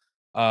go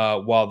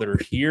while they're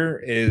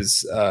here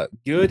is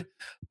good.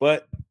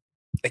 But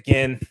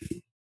again,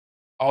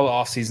 all the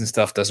offseason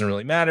stuff doesn't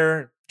really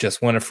matter.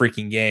 Just win a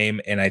freaking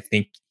game. And I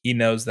think he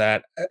knows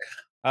that.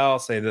 I'll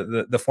say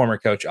that the former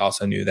coach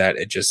also knew that.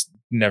 It just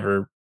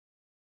never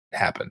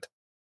happened,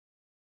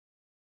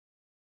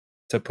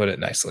 to put it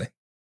nicely.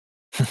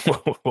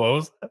 What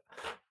was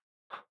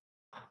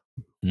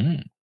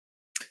that?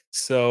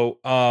 So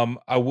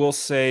I will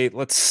say,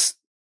 let's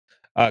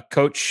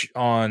coach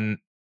on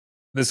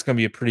this is going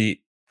to be a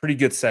pretty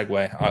good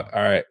segue.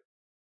 All right,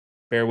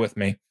 bear with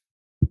me.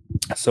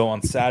 So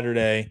on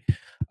Saturday,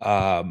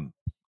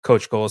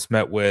 Coach Goles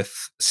met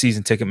with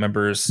season ticket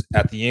members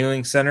at the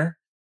Yuengling Center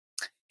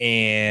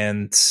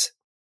and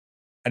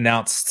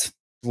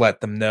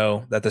let them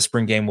know that the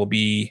spring game will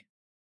be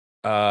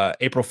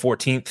April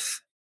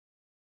 14th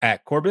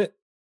at Corbett.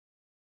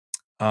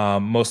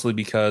 mostly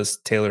because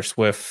Taylor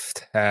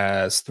Swift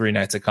has 3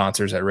 nights of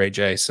concerts at Ray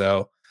J.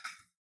 So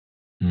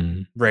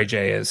Ray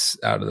J is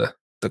out of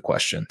the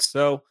question.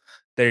 So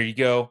there you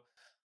go.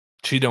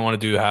 She don't want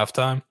to do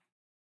halftime.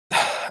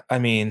 I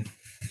mean,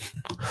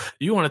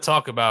 you want to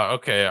talk about,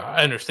 okay,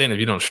 I understand if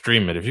you don't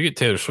stream it. If you get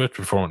Taylor Swift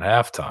performing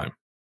halftime,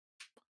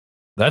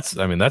 that's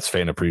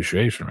fan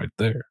appreciation right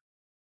there.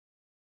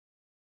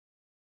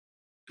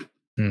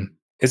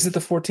 Is it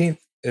the 14th?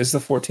 Is the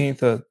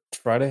 14th a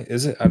Friday?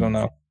 Is it? I don't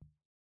know.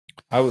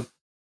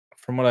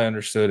 From what I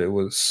understood, it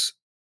was.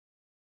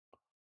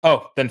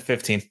 Oh, then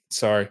 15th.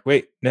 Sorry.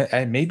 Wait,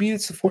 maybe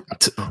it's the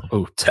 14th.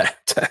 Oh,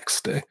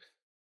 tax day.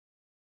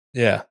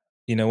 Yeah.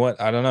 You know what?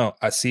 I don't know.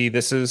 I see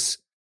this is.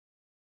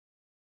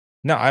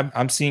 No,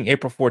 I'm seeing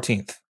April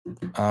 14th.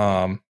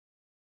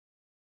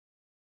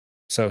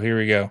 So here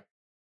we go.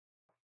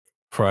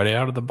 Friday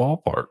out of the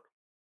ballpark.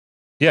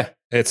 Yeah,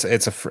 it's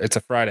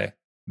a Friday.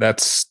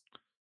 That's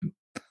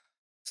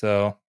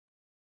so.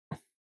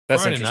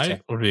 That's Friday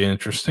night would be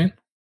interesting.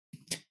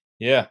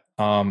 Yeah.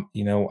 I'm.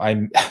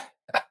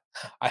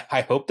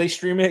 I hope they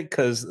stream it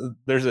because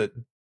there's a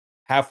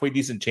halfway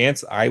decent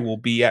chance I will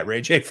be at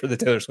Ray J for the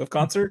Taylor Swift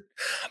concert.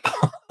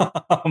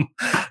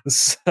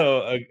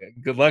 So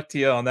good luck to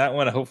you on that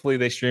one. Hopefully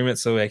they stream it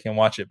so I can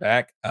watch it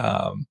back.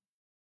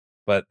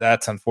 But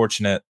that's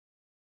unfortunate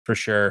for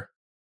sure.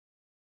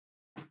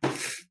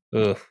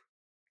 Ugh.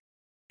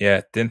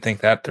 Yeah, didn't think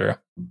that through.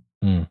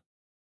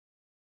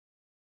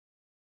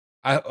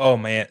 Oh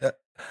man,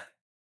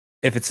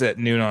 if it's at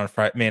noon on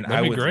Friday, man,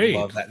 I would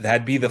love that.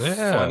 That'd be the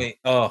funny.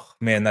 Oh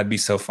man, that'd be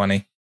so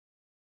funny.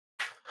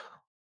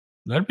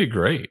 That'd be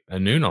great.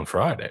 At noon on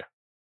Friday.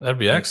 That'd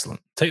be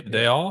excellent. Take the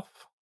day off.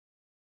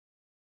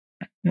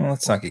 Well,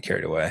 let's not get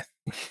carried away.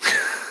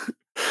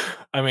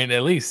 I mean,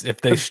 at least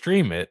if they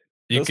stream it,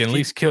 you can at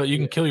least kill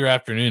kill your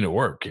afternoon at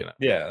work, you know.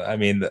 Yeah, I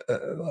mean,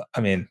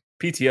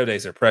 PTO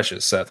days are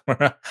precious, Seth.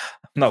 I'm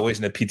not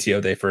wasting a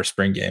PTO day for a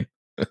spring game.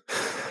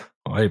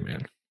 Oh, hey,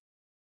 man.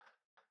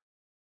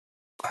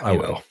 I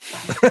will.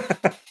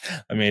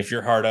 I mean, if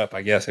you're hard up,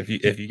 I guess if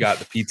you got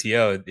the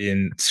PTO,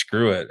 then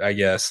screw it, I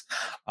guess.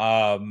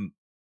 But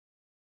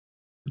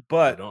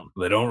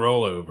they don't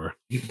roll over.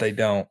 They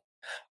don't.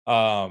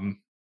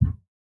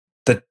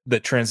 The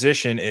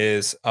transition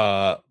is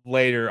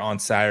later on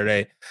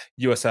Saturday.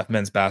 USF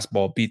men's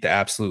basketball beat the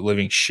absolute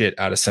living shit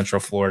out of Central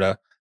Florida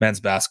men's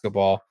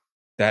basketball.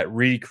 That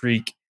Reedy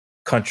Creek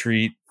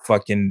country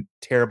fucking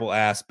terrible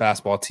ass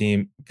basketball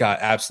team got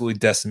absolutely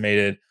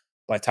decimated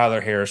by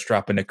Tyler Harris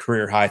dropping a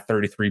career high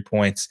 33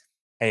 points.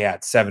 He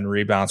had 7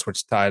 rebounds,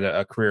 which tied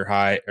a career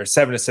high, or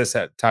 7 assists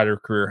that tied a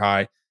career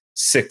high,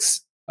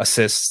 6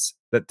 assists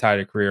that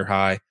tied a career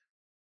high.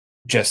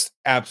 Just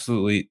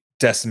absolutely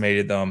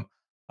decimated them.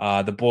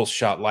 The Bulls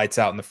shot lights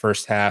out in the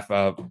first half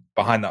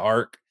behind the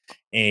arc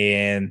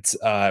and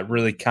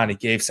really kind of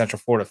gave Central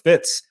Florida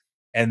fits.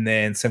 And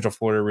then Central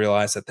Florida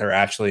realized that they're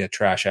actually a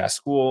trash ass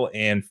school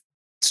and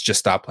just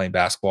stopped playing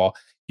basketball.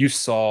 You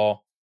saw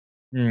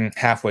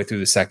halfway through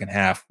the second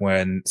half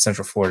when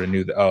Central Florida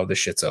knew that, oh, this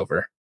shit's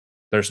over.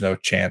 There's no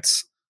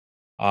chance.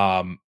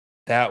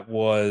 That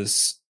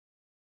was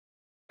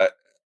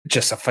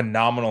just a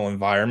phenomenal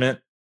environment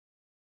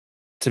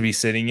to be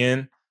sitting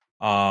in.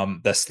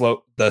 The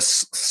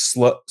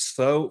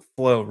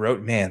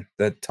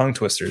tongue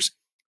twisters,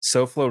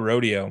 SoFlo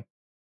Rodeo.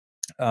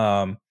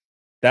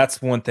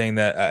 That's one thing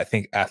that I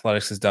think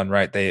athletics has done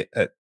right. They,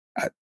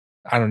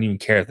 I don't even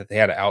care that they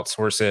had to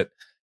outsource it,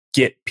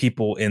 get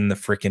people in the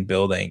freaking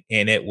building,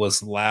 and it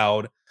was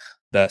loud.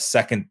 The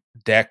second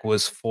deck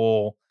was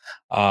full.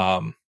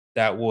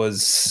 That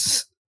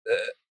was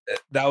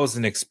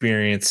an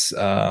experience.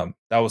 That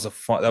was a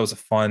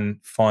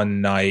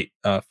fun night,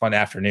 fun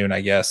afternoon,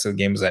 I guess. So the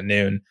game was at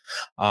noon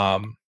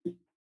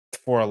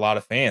for a lot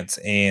of fans.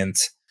 And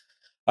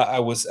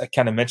I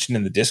kind of mentioned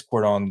in the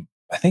Discord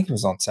I think it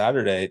was on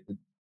Saturday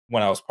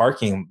when I was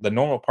parking, the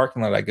normal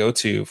parking lot I go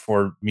to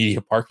for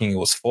media parking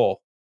was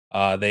full.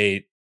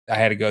 I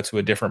had to go to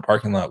a different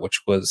parking lot,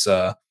 which was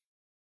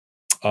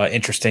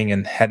interesting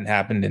and hadn't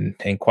happened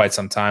in quite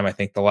some time. I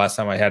think the last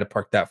time I had to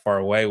park that far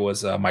away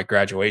was my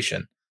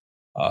graduation.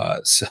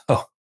 So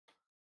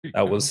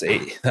that was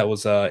 8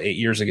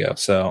 years ago.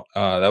 So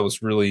that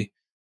was really,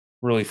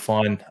 really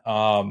fun.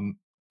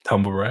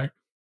 Tumble rack.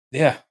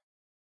 Yeah,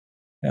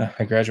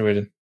 I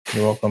graduated.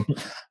 You're welcome.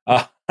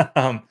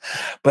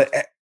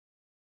 But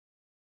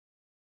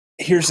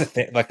here's the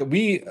thing: like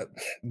we,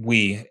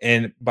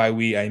 and by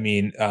we I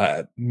mean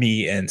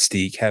me and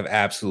Steek have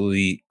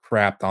absolutely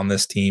crapped on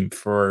this team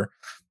for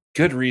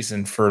good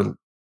reason for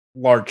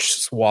large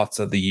swaths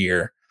of the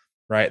year.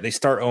 Right? They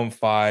start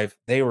 0-5.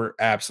 They were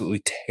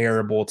absolutely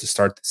terrible to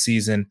start the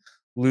season,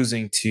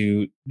 losing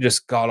to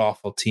just god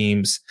awful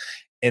teams.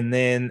 And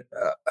then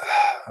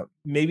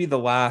maybe the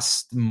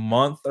last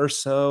month or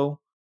so,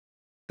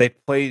 they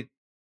played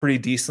pretty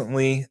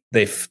decently.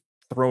 They've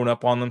thrown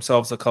up on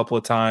themselves a couple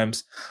of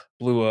times,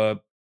 blew a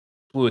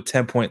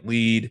 10-point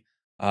lead,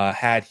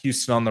 had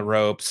Houston on the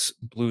ropes,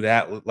 blew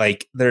that.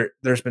 Like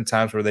there's been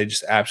times where they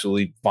just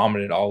absolutely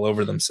vomited all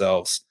over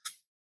themselves.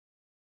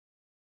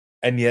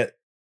 and yet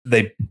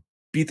they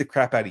beat the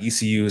crap out of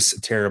ECU is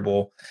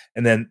terrible,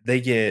 and then they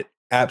get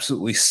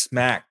absolutely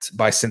smacked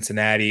by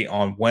Cincinnati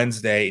on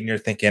Wednesday, and you're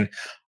thinking,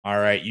 all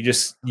right,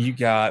 you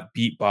got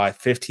beat by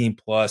 15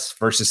 plus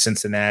versus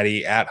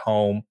Cincinnati at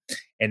home,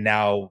 and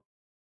now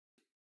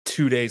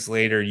 2 days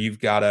later you've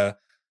got to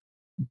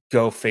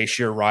go face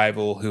your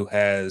rival who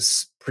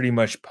has pretty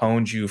much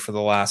pwned you for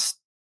the last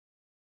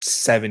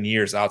 7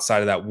 years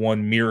outside of that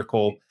one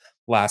miracle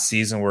last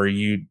season where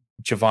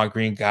Javon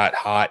Green got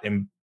hot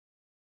and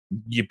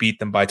you beat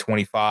them by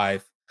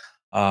 25.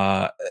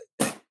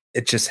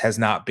 It just has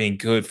not been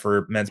good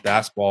for men's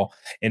basketball.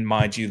 And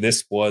mind you,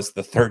 this was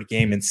the third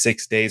game in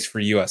 6 days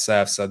for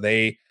USF. So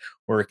they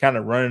were kind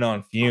of running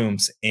on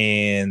fumes.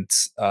 And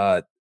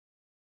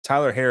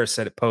Tyler Harris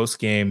said it post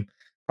game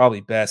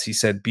probably best. He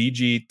said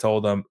BG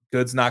told them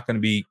good's not going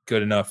to be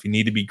good enough. You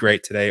need to be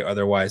great today.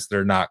 Otherwise,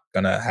 they're not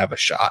going to have a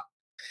shot.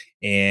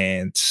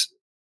 And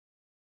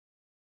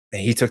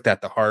he took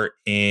that to heart.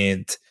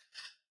 And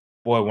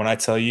boy, when I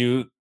tell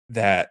you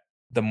that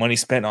the money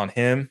spent on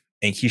him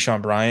and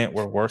Keyshawn Bryant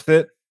were worth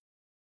it,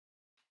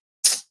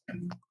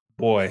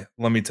 boy,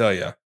 let me tell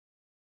you,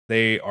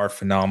 they are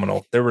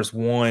phenomenal. There was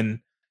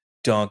one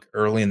dunk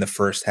early in the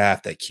first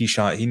half that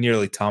Keyshawn, he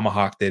nearly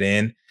tomahawked it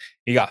in.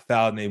 He got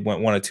fouled and he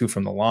went 1 or 2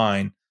 from the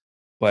line.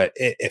 But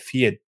if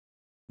he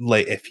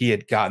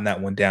had gotten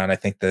that one down, I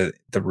think the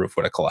roof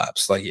would have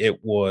collapsed. Like,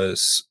 it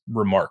was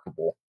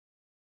remarkable.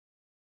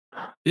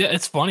 Yeah,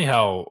 it's funny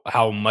how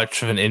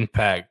much of an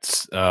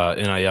impact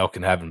NIL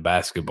can have in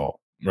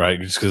basketball, right?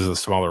 Just because of the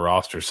smaller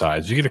roster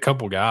size. You get a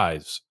couple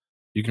guys,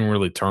 you can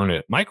really turn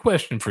it. My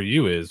question for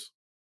you is,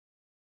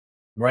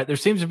 right, there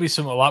seems to be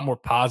a lot more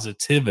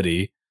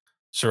positivity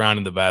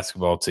surrounding the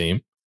basketball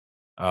team.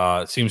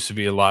 It seems to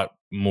be a lot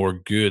more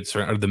good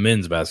surrounding the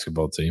men's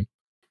basketball team.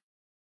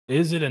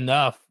 Is it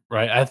enough,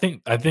 right? I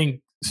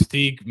think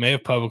Steve may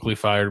have publicly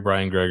fired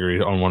Brian Gregory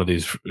on one of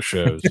these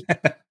shows.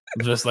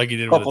 Just like he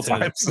did with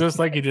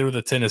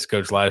the tennis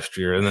coach last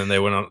year, and then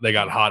they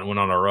got hot and went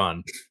on a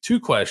run. 2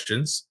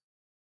 questions: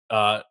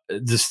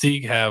 does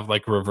Steve have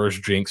like reverse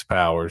jinx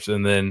powers?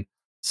 And then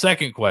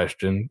second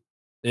question: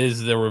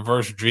 is the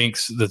reverse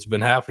jinx that's been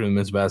happening in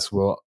men's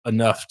basketball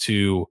enough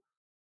to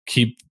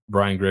keep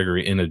Brian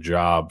Gregory in a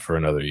job for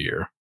another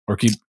year, or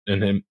keep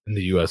him in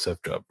the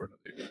USF job for another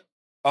year?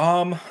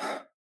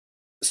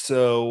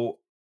 So,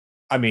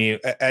 I mean,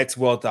 it's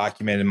well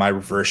documented my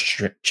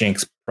reverse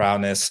jinx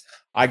proudness.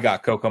 I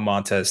got Coco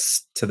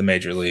Montes to the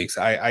major leagues.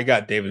 I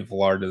got David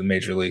Villar to the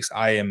major leagues.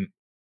 I am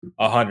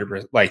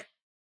 100%. Like,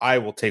 I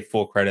will take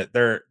full credit.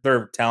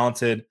 They're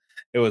talented.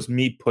 It was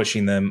me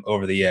pushing them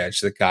over the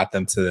edge that got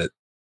them to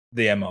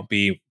the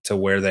MLB to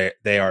where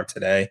they are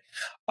today.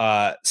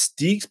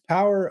 Steve's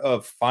power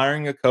of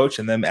firing a coach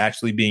and them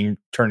actually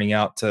turning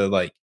out to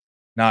like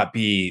not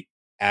be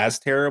as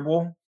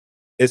terrible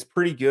is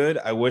pretty good.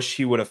 I wish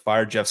he would have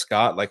fired Jeff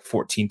Scott like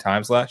 14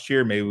 times last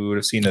year. Maybe we would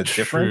have seen a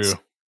difference. True.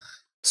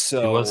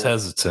 So he was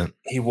hesitant.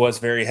 He was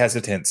very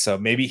hesitant. So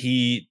maybe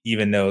he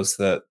even knows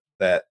that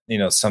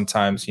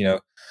sometimes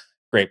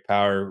great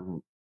power,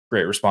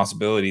 great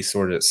responsibility,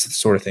 sort of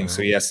thing.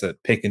 So he has to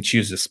pick and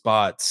choose his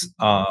spots.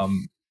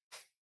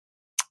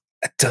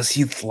 Does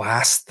he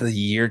last the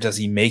year? Does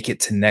he make it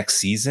to next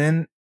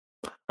season?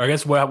 I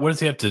guess what does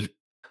he have to?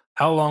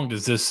 How long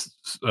does this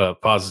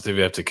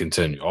positivity have to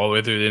continue? All the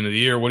way through the end of the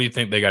year? What do you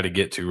think they got to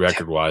get to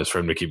record wise for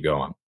him to keep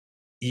going?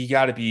 You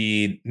got to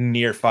be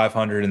near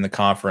 500 in the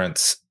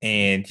conference,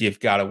 and you've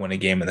got to win a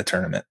game in the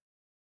tournament.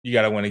 You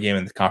got to win a game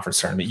in the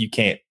conference tournament. You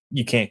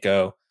can't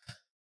go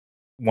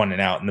 1 and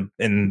out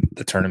in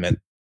the tournament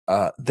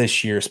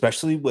this year,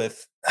 especially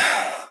with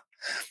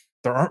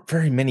there aren't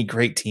very many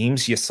great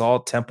teams. You saw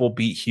Temple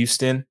beat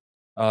Houston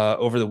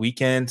over the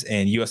weekend,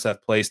 and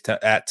USF plays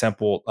at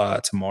Temple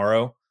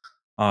tomorrow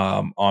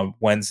on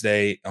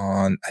Wednesday.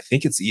 I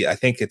think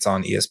it's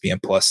on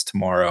ESPN Plus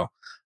tomorrow.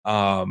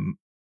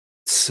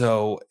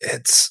 So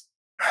it's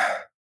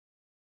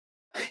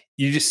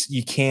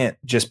you can't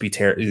just be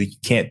terrible. You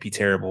can't be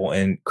terrible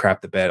and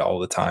crap the bed all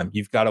the time.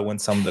 You've got to win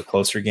some of the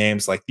closer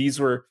games. Like, these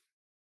were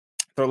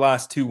their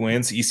last 2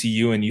 wins,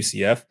 ECU and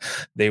UCF.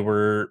 They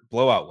were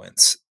blowout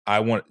wins.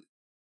 I want to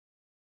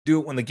do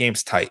it when the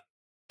game's tight.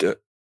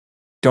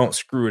 Don't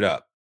screw it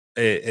up.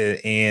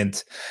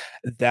 And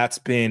that's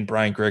been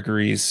Brian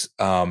Gregory's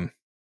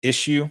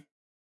issue,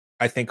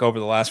 I think, over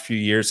the last few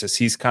years, as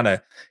he's kind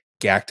of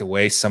gacked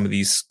away some of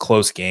these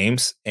close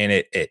games, and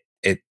it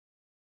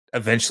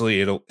eventually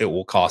it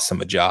will cost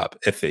him a job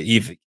if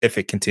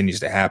it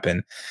continues to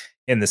happen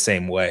in the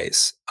same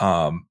ways.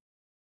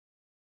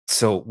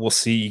 So we'll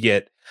see. You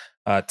get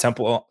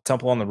Temple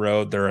on the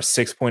road. They're a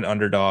 6-point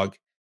underdog,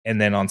 and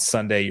then on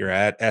Sunday you're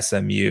at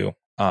SMU.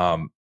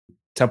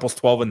 Temple's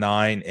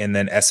 12-9, and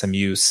then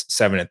SMU's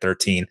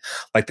 7-13.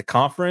 Like, the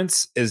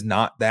conference is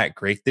not that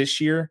great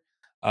this year.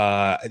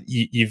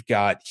 You've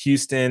got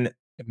Houston,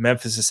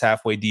 Memphis is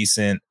halfway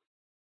decent.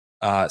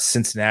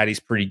 Cincinnati's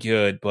pretty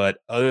good, but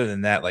other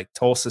than that, like,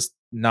 Tulsa's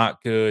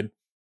not good.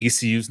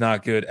 ECU's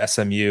not good.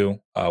 SMU,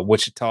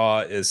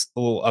 Wichita is a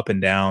little up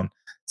and down.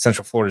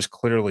 Central Florida is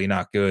clearly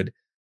not good.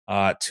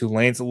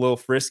 Tulane's a little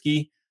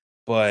frisky,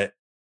 but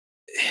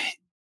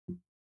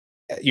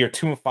you're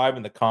 2-5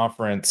 in the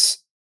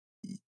conference.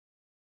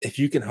 If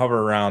you can hover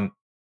around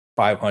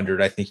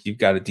 500, I think you've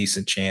got a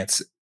decent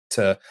chance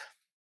to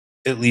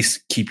at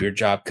least keep your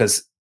job,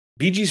 because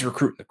BG's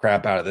recruiting the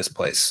crap out of this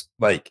place.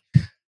 Like,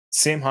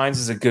 Sam Hines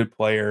is a good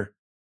player.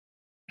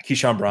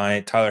 Keyshawn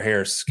Bryant, Tyler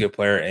Harris is a good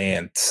player,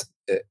 and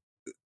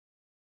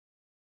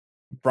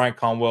Brian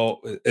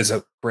Conwell is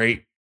a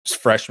great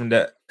freshman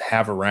to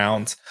have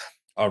around.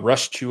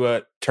 Rush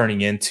Chua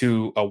turning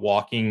into a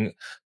walking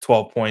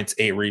 12 points,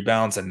 8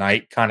 rebounds a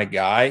night kind of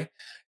guy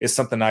is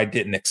something I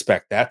didn't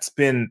expect. That's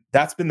been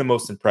the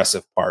most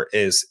impressive part,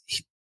 is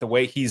the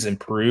way he's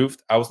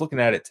improved. I was looking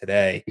at it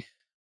today.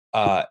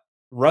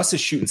 Russ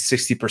is shooting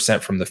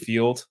 60% from the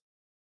field,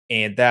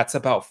 and that's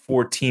about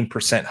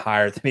 14%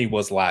 higher than he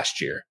was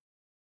last year.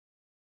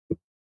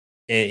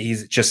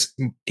 He's just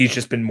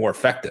been more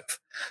effective.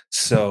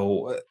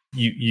 So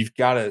you've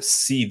got to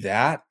see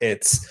that.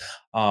 It's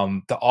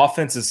the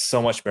offense is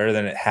so much better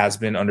than it has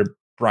been under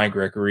Brian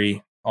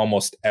Gregory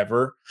almost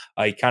ever.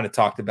 He kind of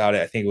talked about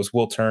it. I think it was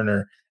Will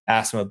Turner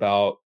asked him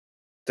about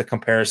the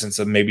comparisons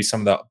of maybe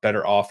some of the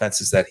better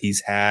offenses that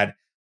he's had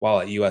while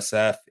at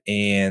USF,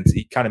 and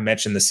he kind of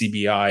mentioned the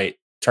CBI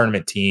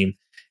tournament team.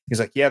 He's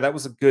like, yeah, that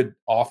was a good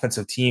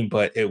offensive team,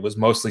 but it was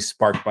mostly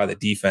sparked by the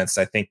defense.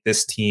 I think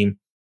this team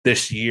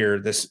this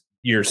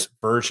year's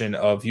version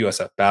of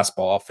USF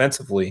basketball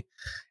offensively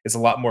is a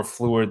lot more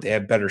fluid. They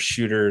have better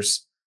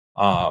shooters.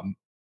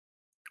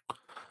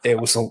 It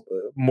was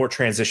more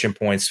transition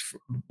points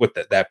with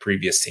that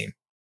previous team.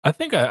 I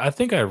think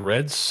I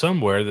read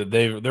somewhere that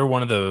they're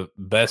one of the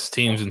best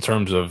teams in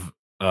terms of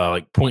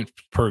like points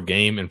per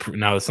game. And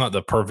now it's not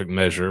the perfect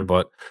measure,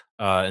 but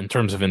in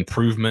terms of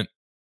improvement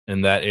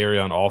in that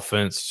area on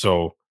offense.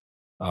 So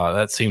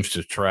that seems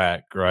to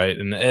track, right?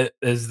 And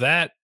is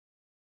that,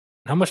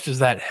 how much does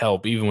that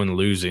help even when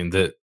losing,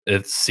 that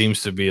it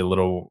seems to be a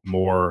little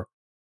more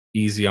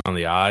easy on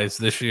the eyes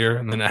this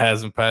year than it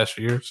has in past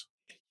years?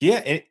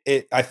 Yeah,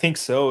 I think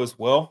so as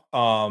well.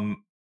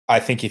 I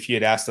think if you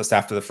had asked us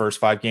after the first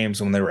 5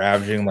 games when they were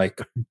averaging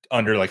like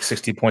under like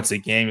 60 points a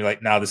game, you're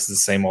like, now this is the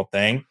same old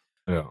thing.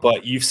 Yeah.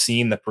 But you've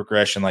seen the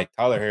progression. Like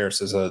Tyler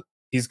Harris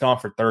he's gone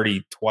for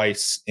 30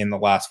 twice in the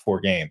last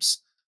 4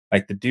 games.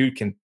 Like, the dude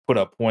can put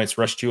up points.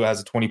 Rush Chua has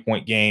a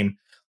 20-point game.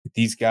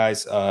 These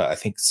guys, I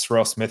think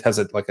Sorrell Smith has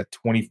a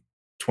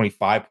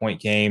 25 point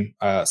game.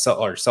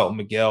 Selton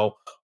Miguel.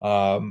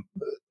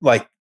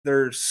 Like,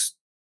 there's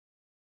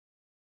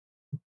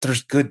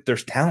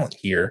talent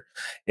here.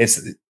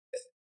 It's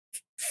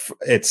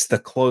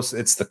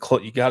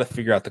you got to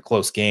figure out the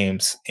close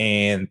games,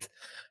 and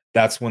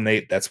that's when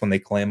they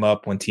clam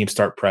up, when teams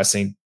start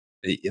pressing,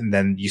 and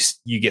then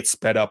you get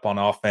sped up on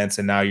offense,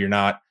 and now you're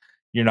not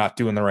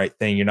doing the right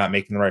thing. You're not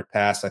making the right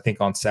pass. I think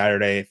on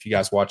Saturday, if you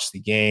guys watched the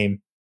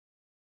game,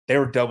 they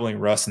were doubling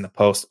Russ in the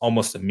post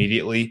almost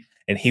immediately,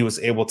 and he was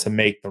able to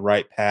make the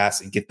right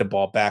pass and get the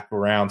ball back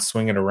around,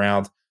 swing it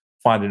around,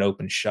 find an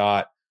open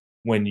shot.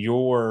 When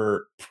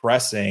you're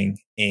pressing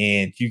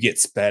and you get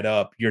sped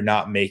up, you're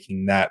not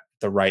making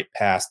the right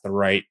pass, the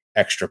right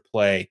extra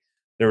play.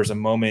 There was a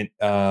moment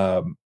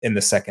in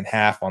the second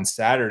half on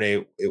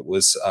Saturday. It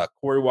was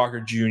Corey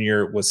Walker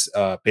Jr. was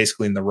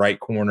basically in the right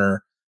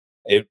corner,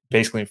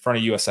 basically in front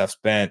of USF's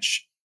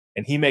bench,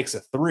 and he makes a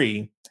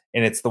 3,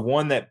 and it's the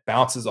one that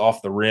bounces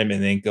off the rim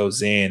and then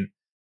goes in.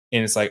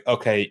 And it's like,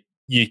 okay,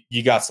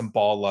 you got some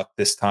ball luck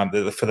this time.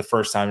 For the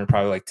first time in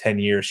probably like 10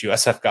 years,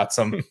 USF got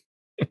some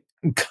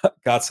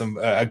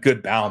a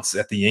good bounce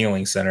at the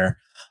Yuengling Center.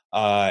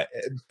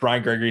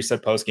 Brian Gregory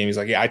said post game, he's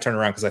like, yeah, I turned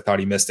around because I thought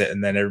he missed it,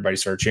 and then everybody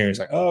started cheering. He's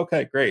like, oh,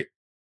 okay, great.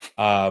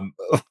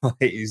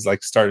 He's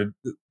like started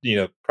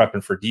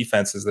prepping for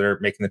defense as they're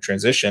making the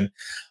transition.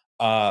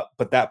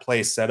 But that play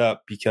is set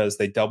up because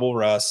they double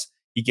Russ.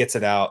 He gets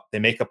it out. They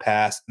make a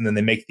pass, and then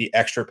they make the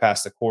extra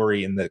pass to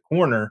Corey in the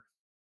corner,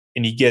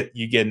 and you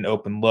get an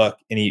open look,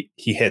 and he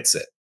hits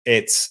it.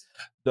 It's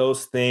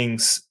those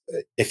things.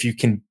 If you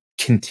can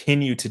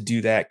continue to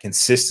do that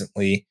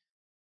consistently,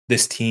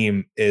 this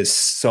team is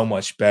so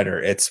much better.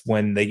 It's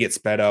when they get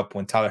sped up,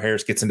 when Tyler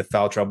Harris gets into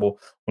foul trouble,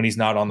 when he's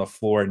not on the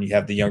floor, and you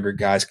have the younger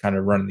guys kind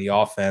of running the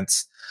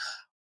offense.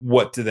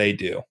 What do they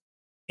do?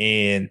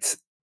 And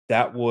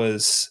that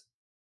was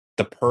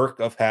the perk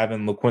of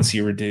having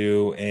LaQuincy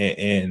Redoux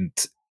and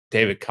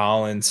David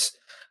Collins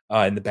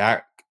in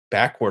the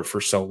backcourt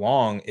for so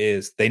long,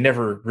 is they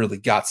never really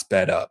got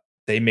sped up.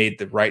 They made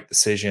the right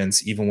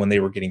decisions even when they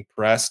were getting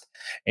pressed,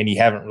 and you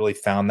haven't really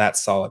found that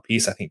solid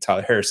piece. I think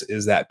Tyler Harris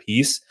is that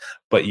piece,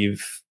 but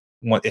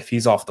if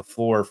he's off the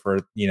floor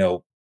for I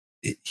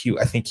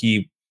think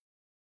he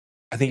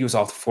was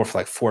off the floor for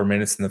like 4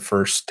 minutes in the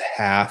first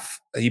half.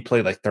 He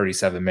played like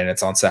 37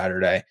 minutes on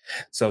Saturday.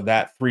 So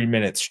that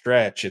 3-minute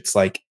stretch, it's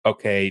like,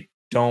 okay,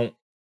 don't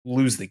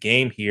lose the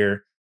game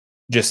here.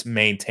 Just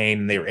maintain.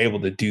 And they were able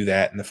to do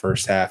that in the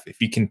first half.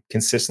 If you can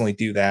consistently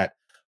do that,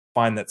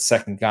 find that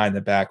second guy in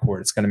the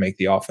backcourt, it's going to make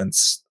the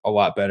offense a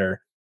lot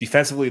better.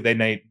 Defensively, they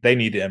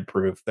need to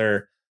improve.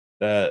 They're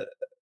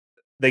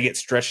they get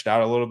stretched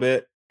out a little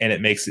bit, and it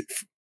makes it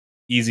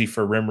easy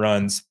for rim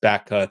runs,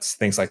 back cuts,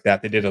 things like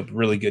that. They did a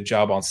really good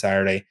job on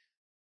Saturday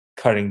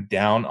cutting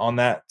down on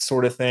that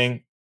sort of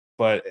thing.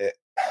 But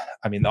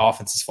the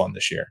offense is fun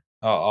this year.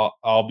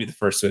 I'll be the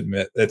first to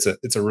admit it's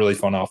a really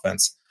fun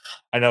offense.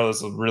 I know this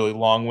is a really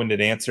long-winded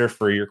answer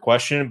for your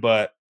question,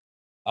 but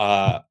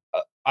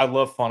I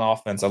love fun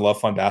offense. I love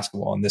fun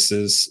basketball, and this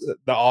is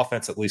the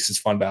offense. At least is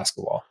fun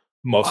basketball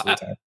most of the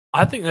time.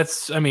 I think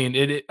that's. I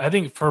mean, I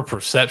think for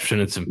perception,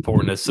 it's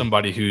important. As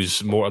somebody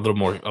who's a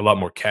lot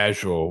more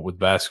casual with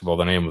basketball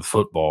than I am with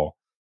football.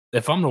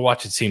 If I'm going to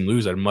watch a team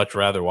lose, I'd much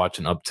rather watch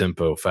an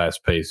up-tempo,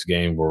 fast-paced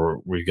game where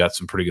we got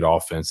some pretty good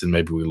offense and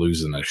maybe we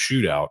lose in a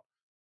shootout,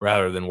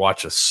 rather than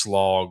watch a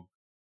slog.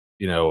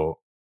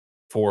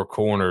 Four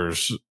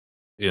corners.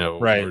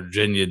 Right.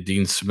 Virginia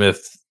Dean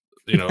Smith.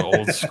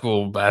 Old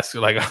school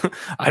basketball. Like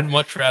I'd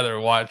much rather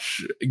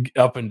watch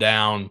up and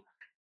down,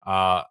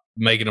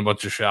 making a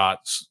bunch of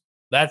shots.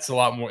 That's a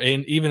lot more,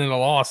 and even in a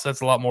loss,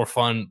 that's a lot more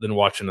fun than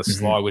watching a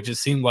slog, which it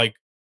seemed like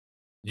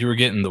you were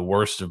getting the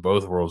worst of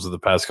both worlds of the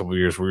past couple of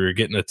years, where you're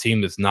getting a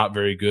team that's not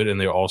very good, and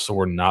they also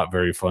were not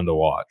very fun to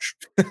watch.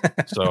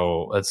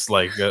 So that's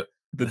like the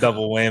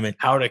double whammy.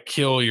 How to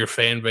kill your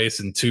fan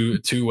base in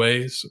two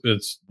ways.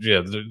 It's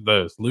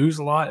the lose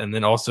a lot, and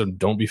then also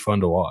don't be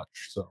fun to watch.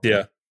 So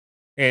yeah.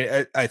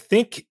 And I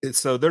think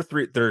so.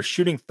 They're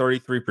shooting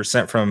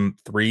 33% from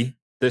three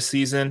this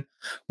season,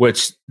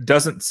 which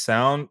doesn't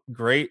sound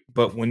great.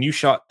 But when you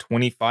shot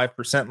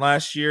 25%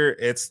 last year,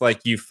 it's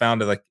like you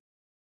found it.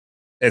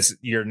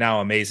 You're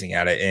now amazing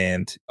at it,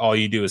 and all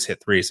you do is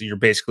hit three. So you're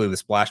basically the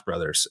Splash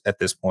Brothers at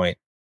this point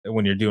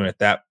when you're doing it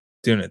that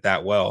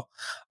well.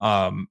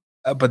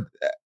 But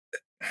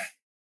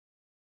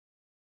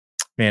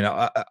man,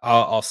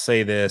 I'll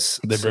say this: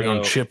 they bring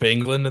on Chip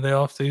England in the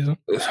offseason.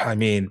 I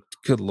mean,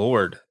 good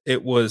Lord,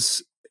 it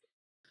was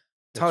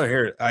Tyler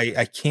Harris.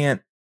 I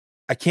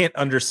can't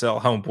undersell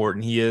how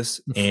important he is,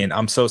 and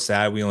I'm so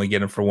sad we only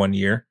get him for 1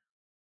 year.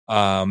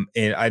 And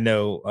I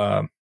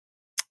know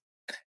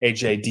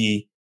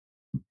AJD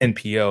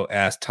NPO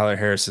asked Tyler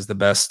Harris is the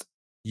best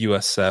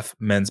USF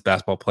men's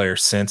basketball player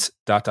since ...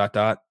 Alexis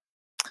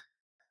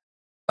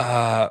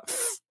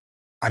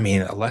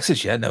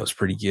Yetna was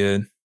pretty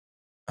good.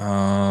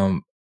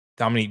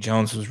 Dominique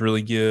Jones was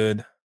really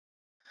good.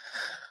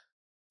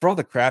 For all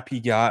the crap he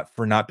got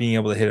for not being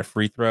able to hit a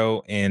free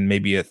throw and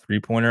maybe a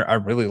 3-pointer, I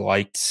really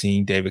liked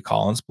seeing David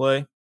Collins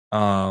play.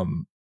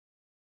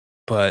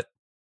 But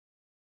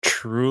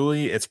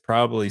truly, it's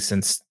probably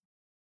since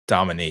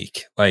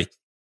Dominique. Like,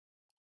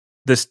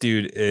 this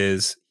dude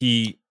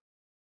he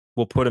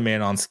will put a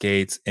man on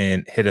skates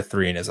and hit a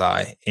 3 in his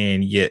eye,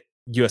 and yet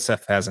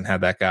USF hasn't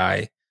had that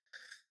guy.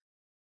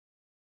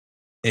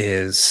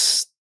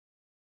 It's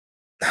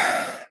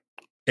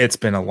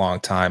been a long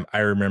time. I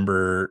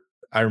remember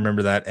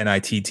that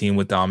NIT team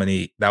with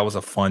Dominique. That was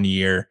a fun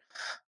year.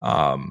 They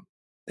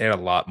had a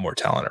lot more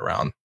talent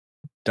around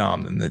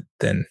Dom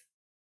than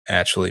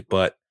actually,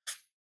 but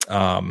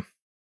I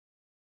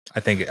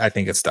think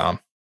it's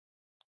Dom.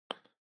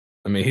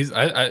 I mean, he's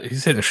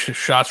hitting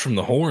shots from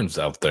the horns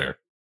out there.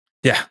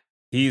 Yeah,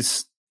 he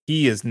is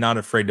not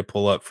afraid to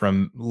pull up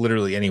from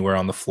literally anywhere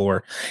on the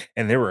floor.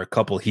 And there were a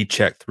couple he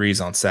checked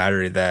threes on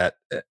Saturday that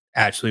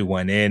actually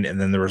went in, and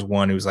then there was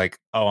one who was like,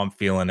 "Oh, I'm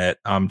feeling it.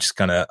 I'm just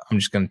gonna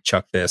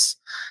chuck this,"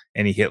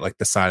 and he hit like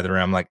the side of the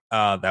rim. I'm like,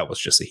 that was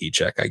just a heat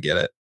check. I get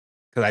it,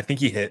 because I think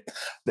he hit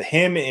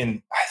him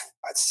and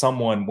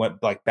someone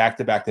went like back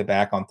to back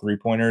on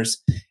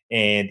 3-pointers,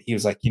 and he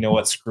was like, "You know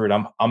what? Screw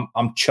it.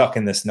 I'm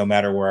chucking this no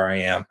matter where I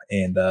am."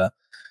 And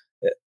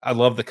I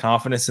love the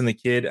confidence in the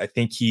kid. I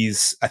think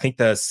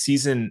the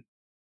season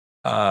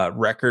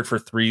record for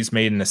threes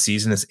made in a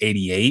season is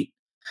 88,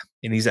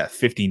 and he's at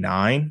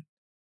 59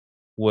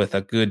 with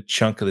a good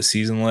chunk of the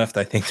season left.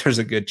 I think there's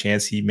a good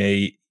chance he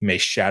may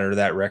shatter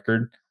that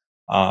record.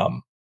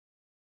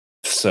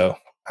 So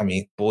I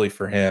mean, bully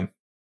for him.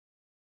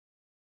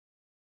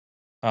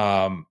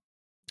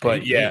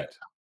 But yeah.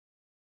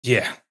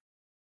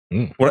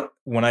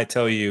 When I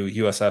tell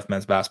you USF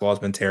men's basketball has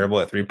been terrible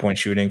at 3-point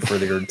shooting for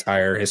their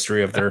entire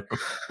history of their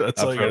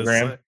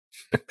program,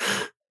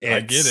 I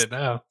get it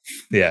now.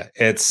 Yeah,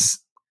 it's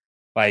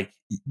like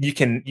you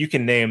can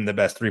name the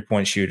best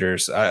 3-point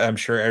shooters. I'm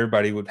sure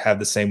everybody would have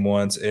the same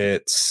ones.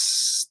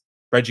 It's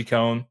Reggie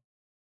Cohn,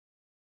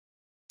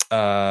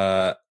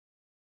 and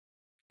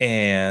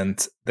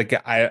the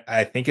guy.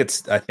 I think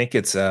it's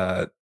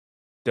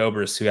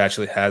Dobris who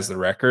actually has the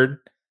record.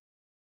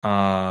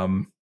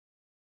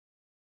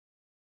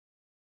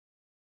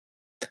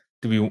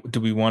 Do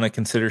we want to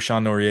consider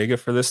Sean Noriega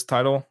for this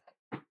title?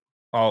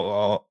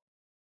 I'll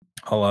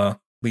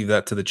leave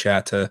that to the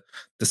chat to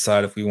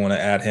decide if we want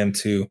to add him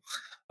to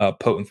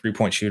potent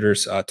 3-point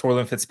shooters.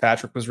 Torlin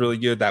Fitzpatrick was really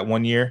good that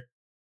 1 year.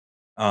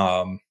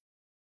 But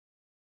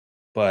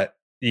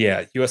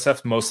yeah,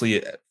 USF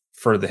mostly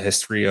for the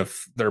history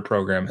of their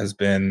program has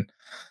been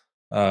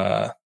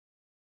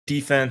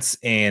defense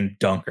and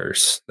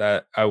dunkers.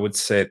 That I would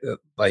say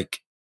like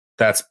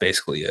that's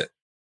basically it.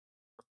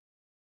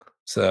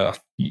 So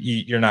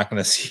you're not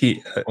going to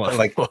see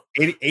like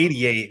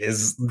 88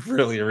 is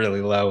really,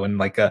 really low. And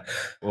like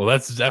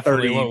that's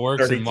definitely 30, what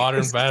works 30 in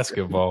modern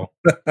basketball.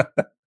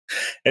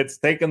 It's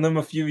taken them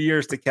a few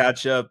years to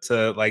catch up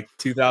to like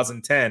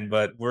 2010,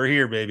 but we're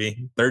here,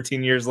 baby.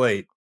 13 years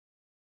late.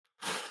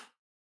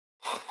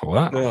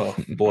 Wow. Oh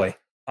boy.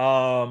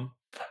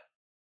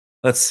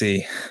 Let's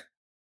see.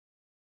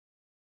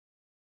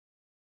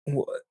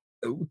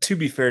 To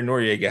be fair,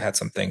 Noriega had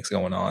some things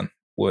going on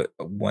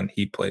when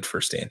he played for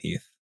Stan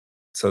Heath.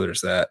 So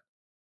there's that.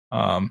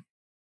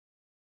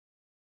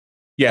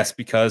 Yes,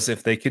 because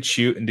if they could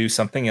shoot and do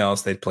something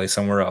else, they'd play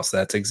somewhere else.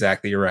 That's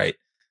exactly right.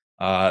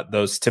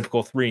 Those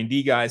typical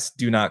 3-and-D guys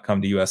do not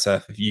come to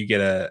USF. If you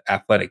get an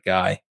athletic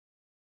guy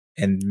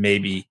and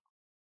maybe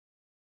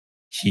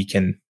he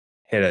can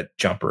hit a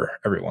jumper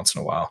every once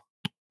in a while.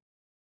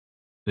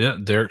 Yeah,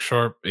 Derek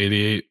Sharp,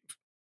 88.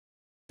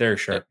 Derek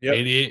Sharp, yep.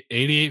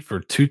 88 for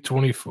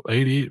 224.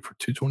 88 for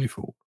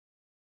 224.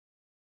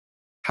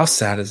 How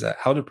sad is that?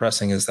 How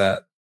depressing is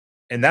that?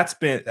 And that's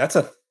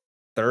a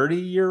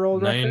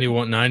 30-year-old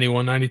 91,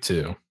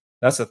 92.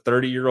 That's a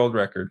 30-year-old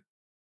record.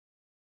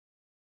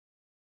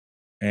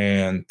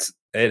 And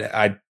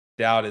I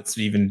doubt it's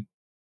even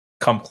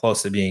come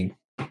close to being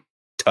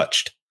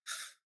touched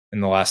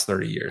in the last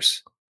 30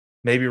 years.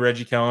 Maybe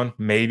Reggie Cohen,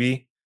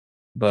 maybe,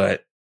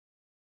 but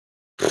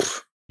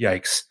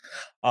yikes.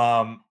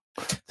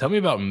 Tell me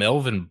about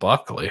Melvin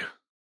Buckley.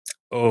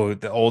 Oh,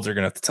 the olds are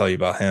gonna have to tell you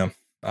about him.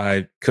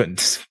 I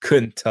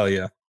couldn't tell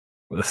you.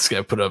 This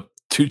guy put up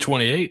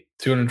 228.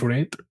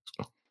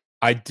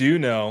 I do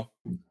know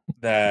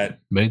that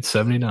made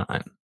 79.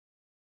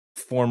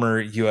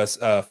 Former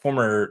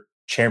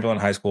Chamberlain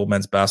High School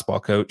men's basketball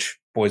coach,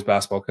 boys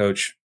basketball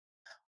coach,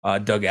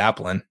 Doug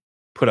Applin,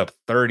 put up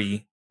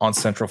 30 on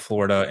Central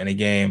Florida in a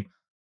game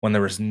when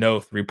there was no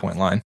 3-point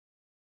line.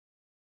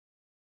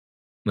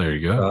 There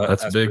you go.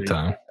 That's big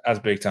time. That's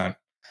big time.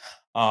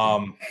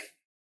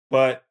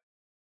 But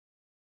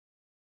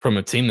from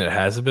a team that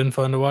hasn't been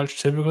fun to watch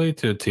typically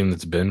to a team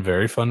that's been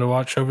very fun to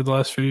watch over the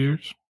last few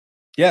years.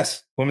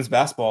 Yes, women's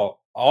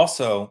basketball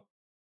also,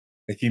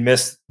 if you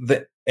missed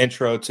the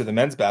intro to the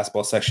men's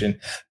basketball section,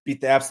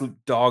 beat the absolute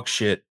dog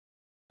shit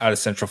out of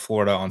Central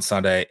Florida on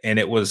Sunday, and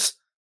it was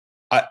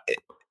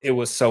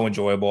so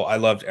enjoyable. I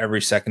loved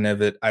every second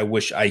of it. I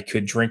wish I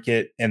could drink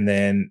it and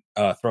then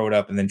throw it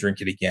up and then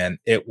drink it again.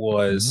 It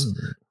was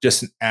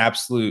just an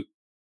absolute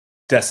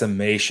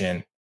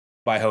decimation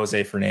by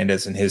Jose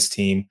Fernandez and his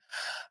team.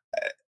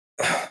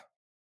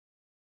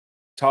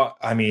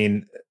 I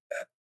mean,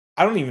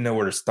 I don't even know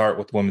where to start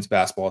with women's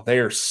basketball. They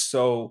are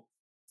so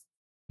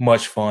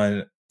much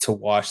fun to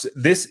watch.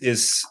 This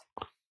is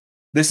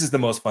the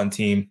most fun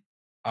team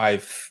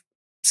I've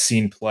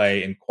seen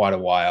play in quite a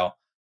while.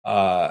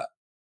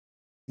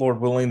 Lord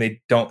willing,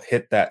 they don't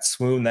hit that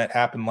swoon that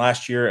happened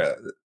last year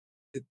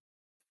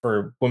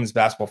for women's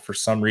basketball. For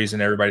some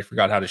reason, everybody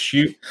forgot how to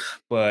shoot.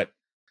 But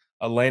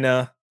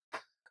Elena,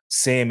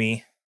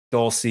 Sammy,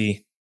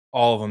 Dulcie,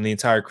 all of them, the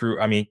entire crew.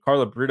 I mean,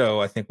 Carla Brito,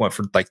 I think, went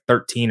for like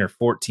 13 or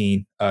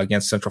 14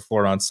 against Central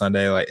Florida on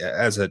Sunday. Like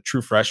as a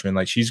true freshman,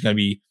 like she's going to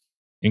be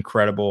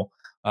incredible.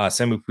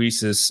 Samu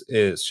Puisis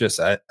is just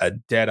a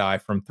dead eye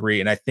from three,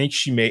 and I think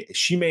she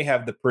may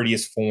have the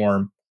prettiest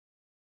form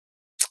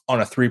on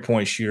a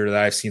 3-point shooter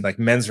that I've seen, like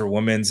men's or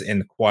women's,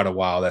 in quite a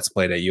while. That's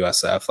played at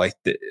USF. Like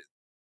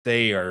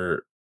they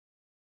are.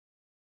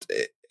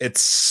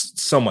 It's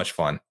so much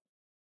fun.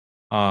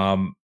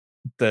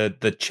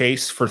 The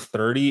chase for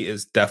 30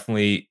 is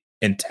definitely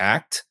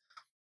intact.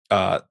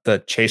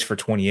 The chase for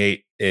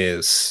 28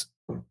 is.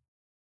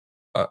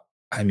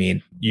 I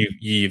mean,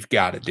 you've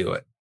got to do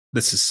it.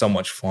 This is so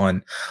much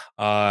fun.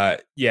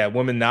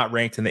 Women not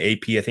ranked in the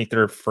AP. I think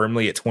they're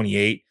firmly at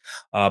 28,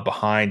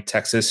 behind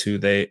Texas, who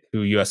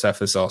USF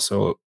has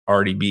also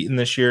already beaten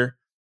this year,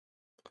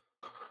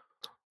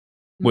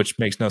 which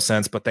makes no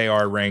sense. But they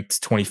are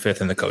ranked 25th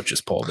in the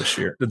coaches poll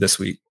this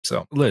week.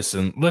 So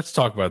listen, let's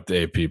talk about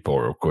the AP poll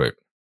real quick.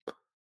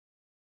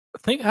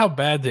 Think how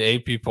bad the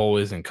AP poll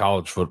is in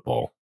college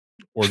football,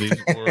 where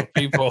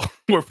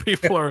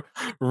people are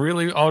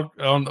really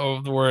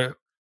on where.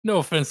 No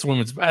offense to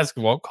women's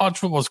basketball, college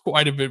football is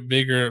quite a bit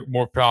bigger,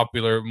 more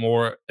popular,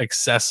 more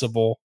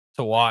accessible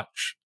to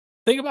watch.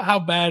 Think about how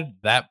bad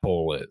that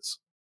poll is.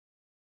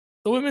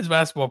 The women's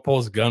basketball poll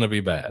is gonna be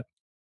bad.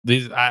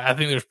 I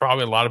think there's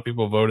probably a lot of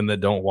people voting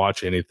that don't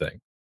watch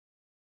anything.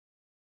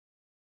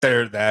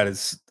 That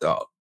is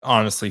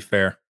honestly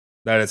fair.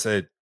 That is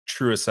a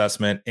true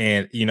assessment.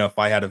 And if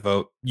I had to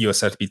vote,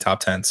 USF to be top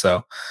 10.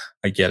 So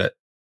I get it.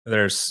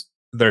 There's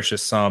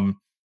just some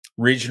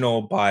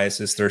regional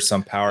biases. There's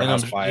some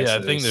powerhouse biases. Yeah,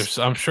 I think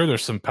I'm sure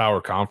there's some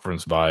power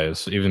conference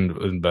bias.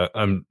 Even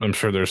I'm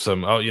sure there's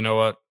some. Oh, you know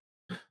what?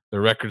 The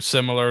record's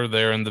similar.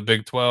 They're in the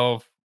Big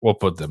 12. We'll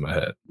put them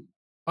ahead.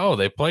 Oh,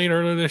 they played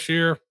earlier this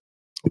year.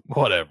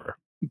 Whatever.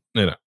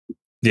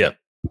 Yeah.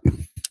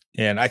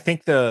 And I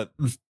think I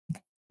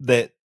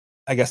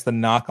guess the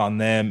knock on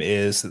them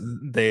is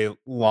they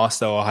lost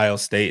to Ohio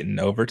State in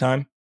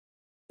overtime,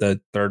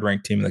 the third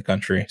ranked team in the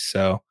country.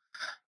 So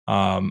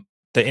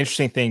the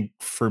interesting thing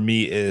for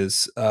me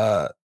is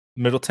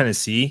Middle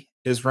Tennessee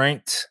is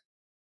ranked.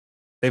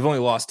 They've only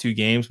lost 2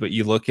 games, but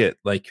you look at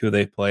like who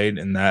they played,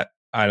 and that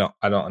I don't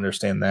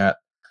understand that.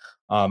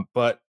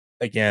 But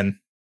again,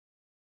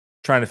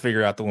 trying to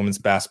figure out the women's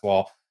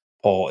basketball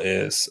poll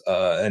is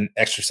an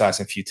exercise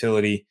in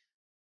futility.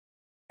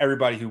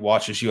 Everybody who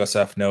watches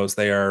USF knows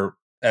they are,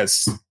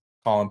 as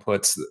Colin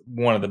puts,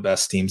 one of the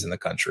best teams in the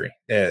country.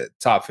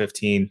 Top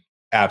 15,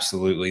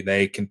 absolutely.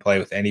 They can play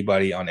with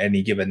anybody on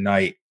any given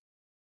night.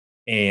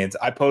 And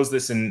I posed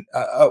this in,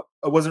 I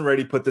wasn't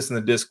ready to put this in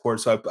the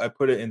Discord, so I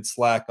put it in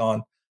Slack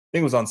on, I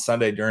think it was on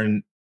Sunday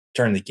during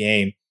the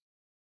game.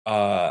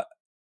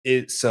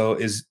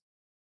 Is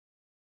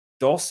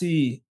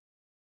Dulcie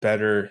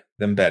better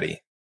than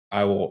Betty?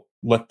 I will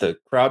let the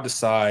crowd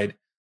decide.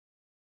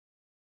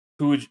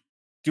 Who would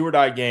do or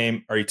die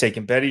game? Are you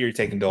taking Betty or are you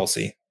taking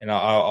Dulcie? And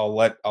I'll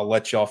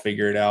let y'all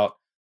figure it out.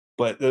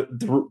 But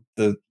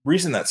the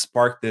reason that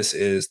sparked this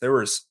is there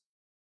was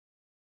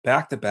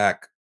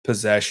back-to-back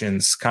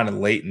possessions kind of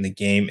late in the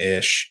game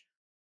ish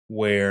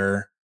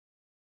where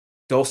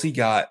Dulcie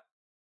got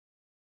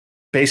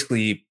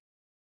basically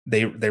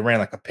they ran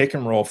like a pick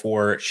and roll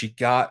for her. She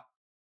got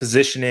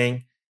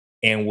positioning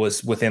and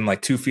was within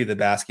like 2 feet of the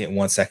basket in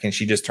 1 second.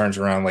 She just turns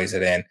around, lays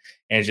it in,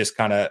 and it just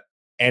kind of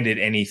ended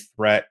any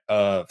threat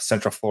of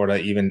Central Florida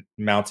even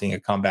mounting a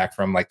comeback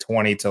from like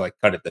 20 to like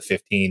cut it to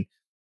 15.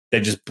 They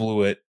just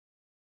blew it.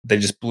 They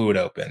just blew it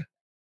open.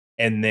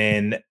 And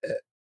then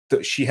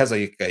she has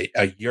a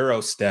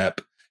Euro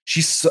step.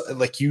 She's so,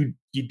 like you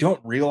don't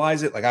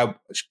realize it. Like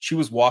she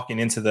was walking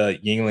into the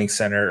Yingling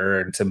Center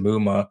or into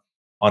MUMA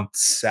on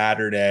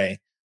Saturday.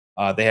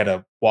 They had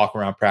a walk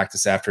around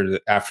practice after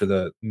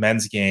the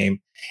men's game,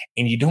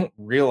 and you don't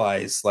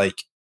realize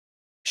like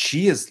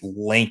she is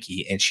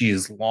lanky and she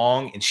is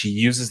long and she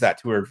uses that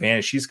to her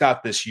advantage. She's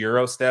got this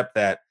Euro step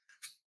that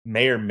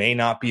may or may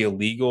not be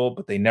illegal,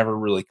 but they never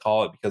really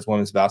call it because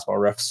women's basketball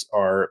refs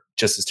are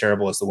just as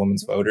terrible as the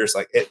women's voters.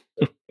 Like it,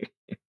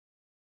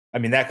 I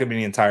mean, that could be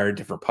an entire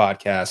different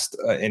podcast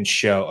and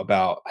show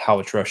about how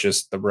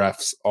atrocious the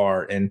refs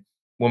are in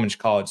women's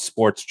college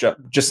sports,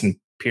 just in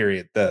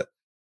period. The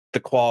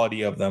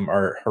quality of them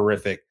are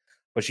horrific,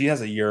 but she has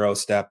a Euro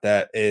step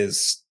that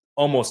is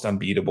almost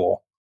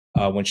unbeatable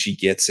when she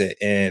gets it.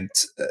 And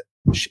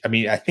I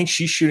mean, I think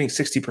she's shooting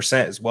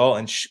 60% as well,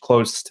 and she's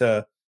close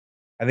to,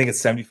 I think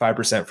it's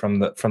 75%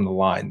 from the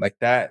line. Like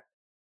that.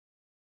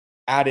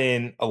 Add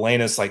in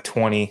Elena's like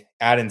 20,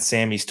 add in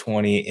Sammy's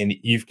 20, and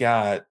you've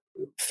got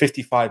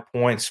 55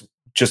 points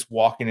just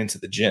walking into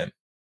the gym.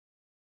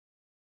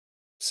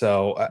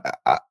 So,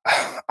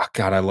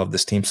 God, I love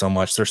this team so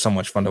much. They're so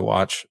much fun to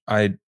watch.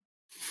 I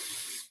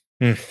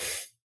can't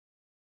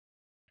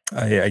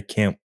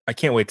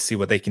wait to see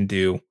what they can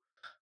do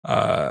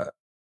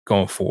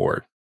going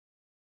forward.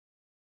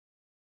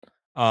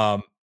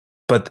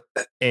 But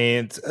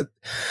and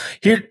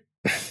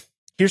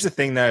here's the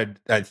thing that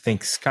I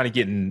think is kind of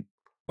getting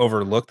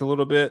overlooked a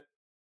little bit.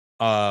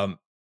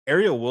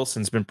 Ariel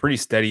Wilson's been pretty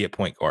steady at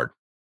point guard.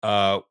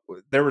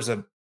 There was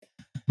a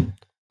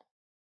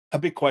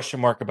big question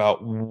mark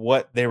about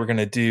what they were going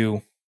to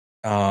do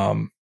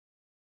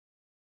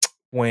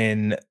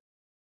when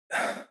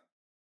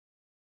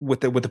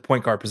with the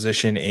point guard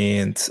position,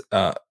 and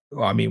well,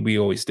 I mean, we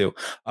always do,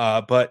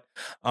 but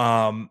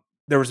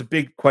there was a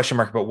big question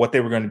mark about what they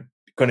were going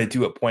to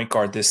do at point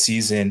guard this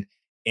season,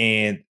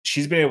 and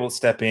she's been able to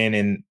step in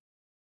and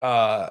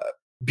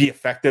be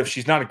effective.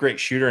 She's not a great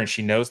shooter, and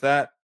she knows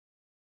that,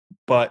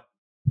 but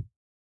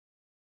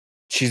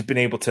she's been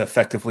able to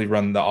effectively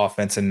run the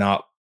offense and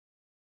not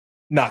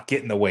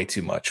get in the way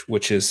too much,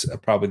 which is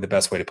probably the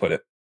best way to put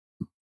it.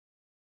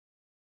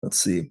 Let's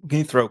see. Can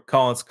you throw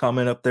Colin's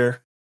comment up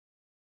there?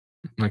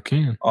 I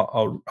can.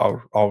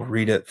 I'll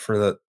read it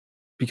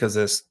because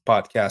this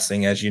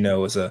podcasting, as you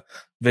know, is a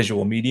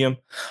visual medium.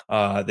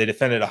 They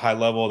defended a high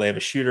level. They have a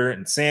shooter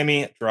and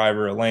Sammy,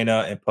 driver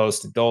Elena, and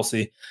post and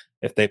Dulcie.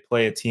 If they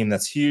play a team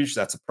that's huge,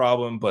 that's a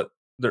problem. But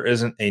there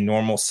isn't a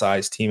normal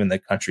sized team in the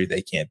country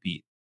they can't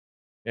beat.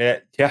 Yeah,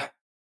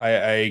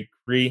 I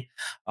agree.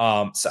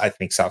 So I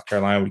think South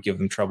Carolina would give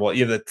them trouble.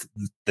 Yeah,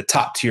 the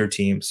top tier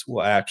teams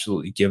will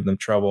absolutely give them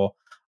trouble.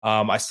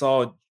 I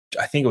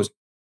think it was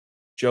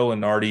Joe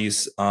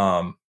Lenardi's.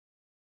 I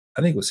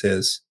think it was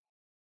his.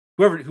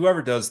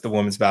 Whoever does the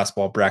women's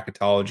basketball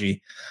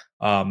bracketology,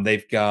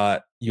 they've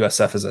got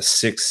USF as a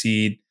 6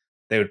 seed.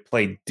 They would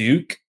play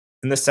Duke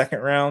in the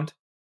second round.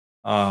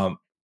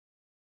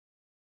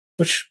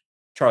 Which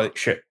Charlie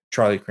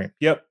Cream.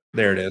 Yep,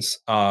 there it is.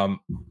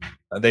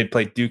 They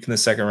played Duke in the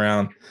second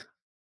round.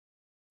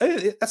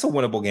 That's a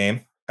winnable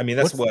game. I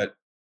mean,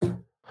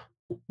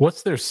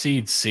 what's their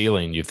seed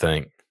ceiling, you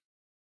think?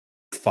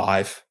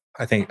 5.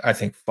 I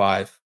think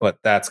 5, but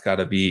that's got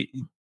to be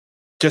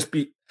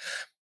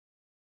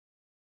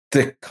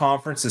the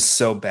conference is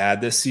so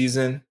bad this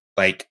season,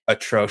 like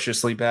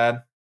atrociously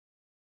bad.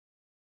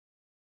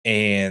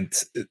 And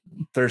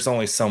there's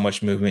only so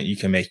much movement you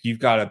can make. You've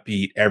got to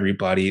beat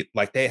everybody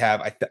like they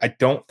have. I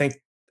don't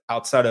think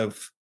outside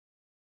of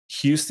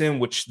Houston,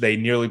 which they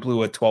nearly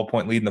blew a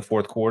 12-point lead in the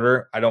fourth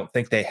quarter. I don't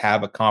think they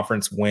have a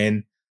conference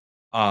win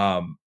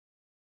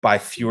by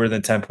fewer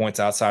than 10 points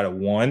outside of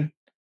one.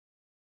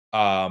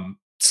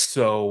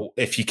 So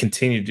if you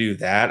continue to do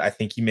that, I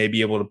think you may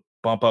be able to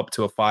bump up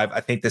to a 5.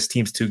 I think this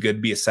team's too good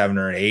to be a 7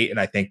 or an 8, and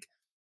I think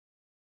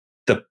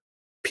the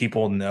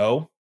people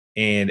know.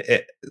 And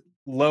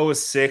low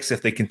is 6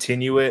 if they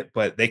continue it,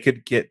 but they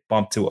could get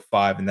bumped to a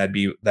 5, and that'd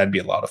be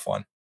a lot of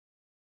fun.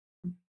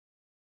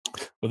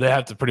 Well, they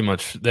have to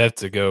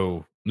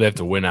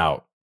win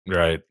out,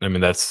 right? I mean,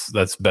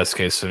 that's best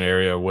case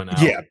scenario, win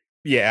out.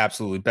 Yeah,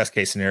 absolutely. Best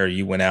case scenario,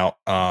 you win out.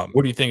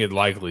 What do you think is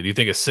likely? Do you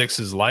think a 6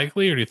 is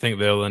likely, or do you think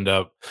they'll end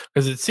up?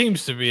 Because it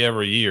seems to be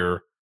every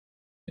year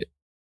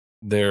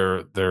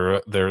they're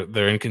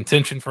in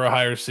contention for a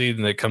higher seed,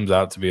 and it comes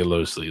out to be a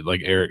low seed, like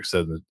Eric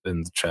said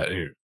in the chat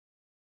here.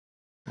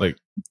 Like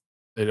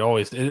it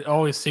always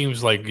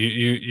seems like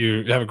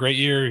you have a great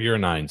year, you're a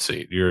 9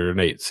 seed, you're an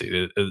 8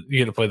 seed. You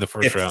get to play the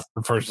first round,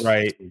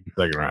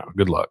 second round.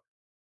 Good luck.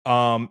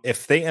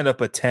 If they end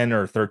up a 10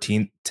 or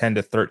 10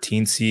 to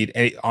 13 seed,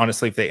 and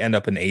honestly, if they end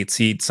up an 8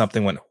 seed,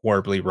 something went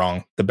horribly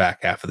wrong the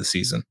back half of the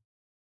season.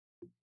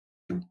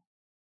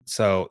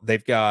 So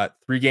they've got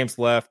 3 games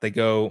left.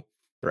 They're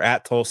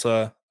at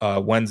Tulsa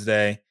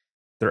Wednesday.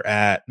 They're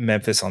at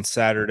Memphis on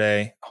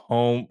Saturday,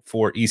 home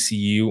for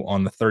ECU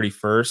on the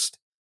 31st.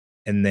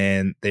 And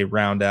then they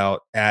round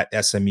out at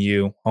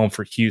SMU, home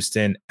for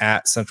Houston,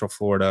 at Central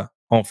Florida,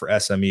 home for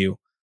SMU,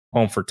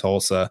 home for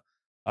Tulsa.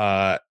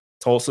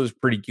 Tulsa is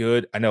pretty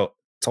good. I know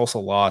Tulsa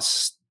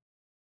lost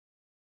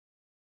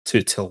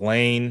to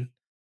Tulane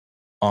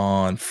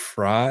on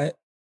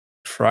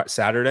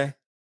Saturday,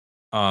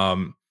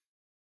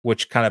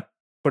 which kind of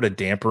put a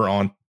damper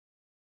on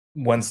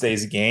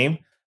Wednesday's game,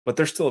 but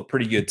they're still a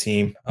pretty good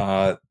team.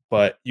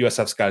 But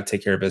USF's got to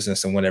take care of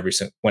business and win every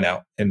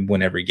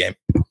game.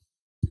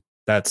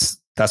 That's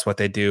what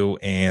they do.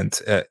 And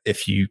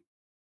if you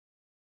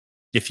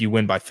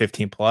win by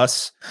 15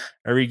 plus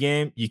every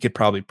game, you could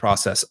probably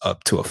process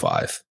up to a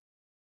 5,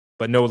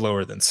 but no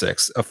lower than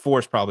 6. A 4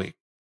 is probably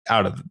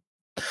out of the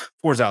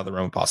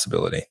realm of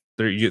possibility.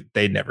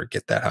 They never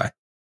get that high.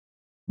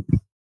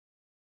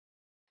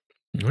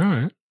 All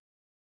right.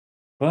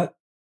 But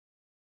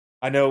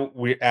I know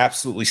we're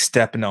absolutely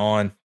stepping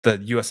on the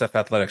USF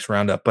Athletics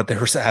Roundup, but there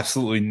was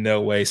absolutely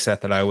no way, Seth,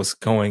 that I was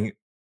going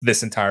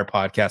this entire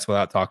podcast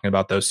without talking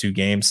about those 2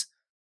 games.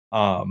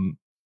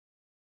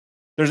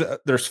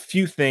 There's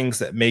few things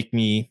that make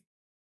me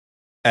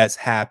as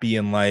happy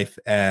in life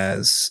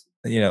as,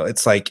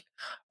 it's like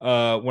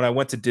when I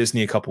went to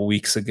Disney a couple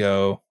weeks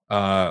ago,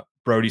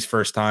 Brody's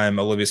first time,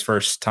 Olivia's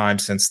first time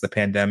since the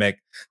pandemic,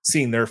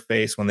 seeing their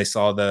face when they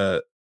saw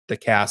the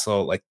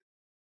castle, like,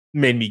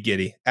 made me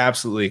giddy,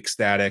 absolutely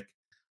ecstatic.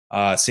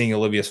 Seeing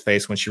Olivia's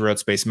face when she rode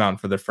Space Mountain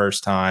for the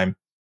first time,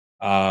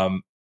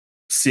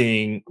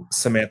 seeing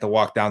Samantha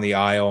walk down the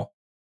aisle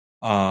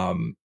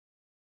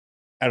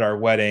at our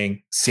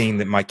wedding, seeing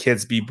that my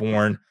kids be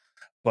born.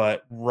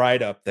 But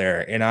right up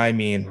there, and I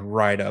mean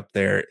right up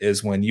there,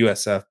 is when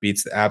USF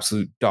beats the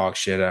absolute dog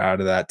shit out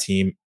of that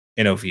team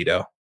in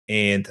Oviedo.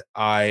 And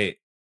I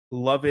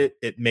love it.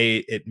 It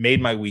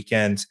made my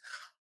weekend.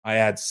 I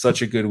had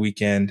such a good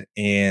weekend,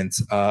 and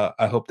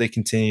I hope they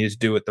continue to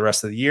do it the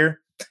rest of the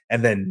year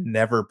and then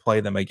never play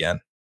them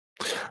again.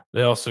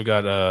 They also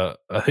got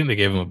I think they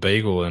gave them a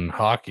bagel in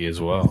hockey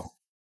as well.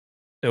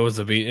 It was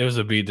a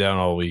beat down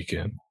all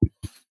weekend.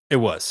 It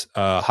was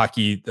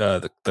hockey.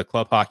 The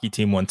club hockey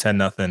team won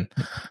 10-0,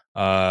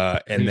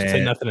 and then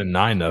 10-0 and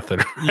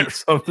 9-0 or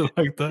something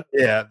like that.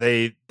 Yeah,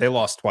 they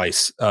lost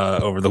twice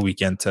over the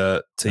weekend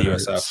to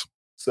USF.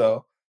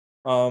 So,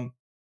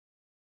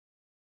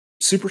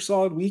 super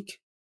solid week.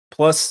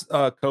 Plus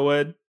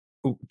co-ed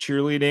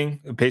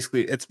cheerleading.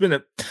 Basically, it's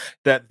been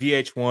that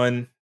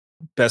VH1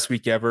 best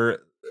week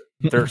ever.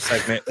 Their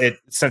segment at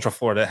Central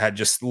Florida had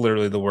just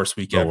literally the worst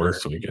week ever.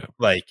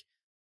 Like,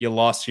 you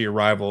lost to your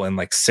rival in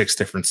like 6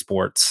 different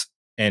sports,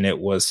 and it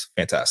was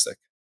fantastic.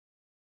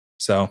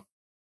 So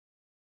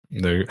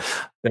there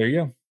you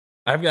go.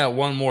 I've got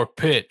one more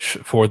pitch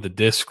for the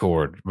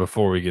Discord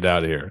before we get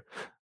out of here.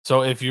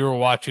 So if you're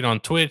watching on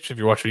Twitch, if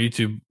you're watching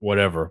YouTube,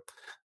 whatever,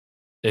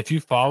 if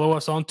you follow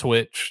us on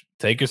Twitch,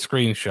 take a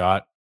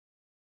screenshot,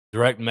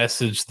 direct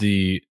message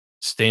the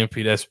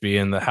Stampede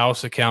SB and the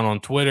house account on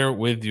Twitter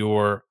with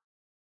your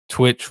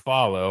Twitch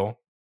follow.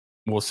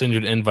 We'll send you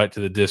an invite to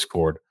the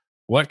Discord.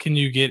 What can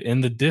you get in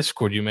the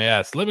Discord, you may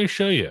ask? Let me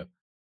show you.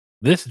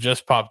 This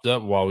just popped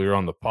up while we were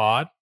on the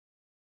pod.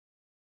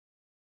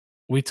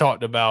 We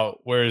talked about,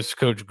 where's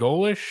Coach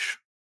Golish?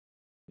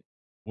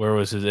 Where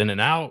was his in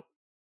and out?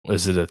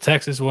 Is it a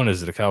Texas one?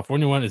 Is it a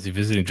California one? Is he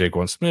visiting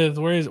Jaquan Smith?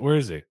 Where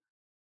is he?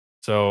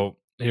 So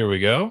here we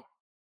go.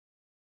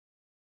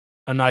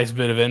 A nice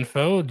bit of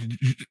info.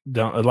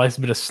 A nice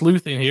bit of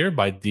sleuthing here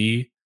by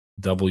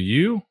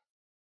DW.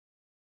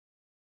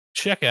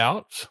 Check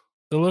out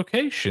the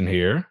location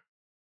here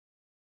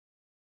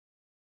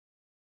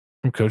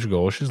from Coach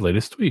Golish's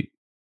latest tweet.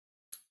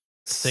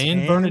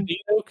 San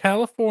Bernardino,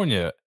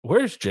 California.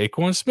 Where's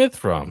Jaquan Smith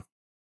from?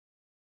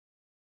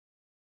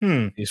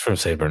 He's from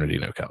San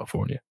Bernardino,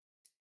 California.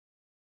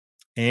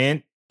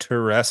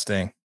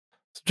 Interesting.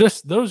 So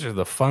just those are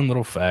the fun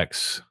little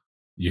facts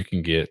you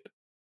can get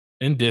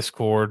in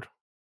Discord,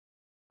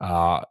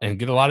 and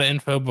get a lot of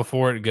info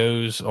before it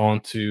goes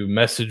onto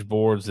message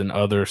boards and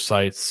other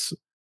sites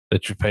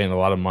that you're paying a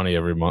lot of money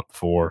every month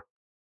for.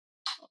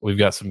 We've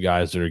got some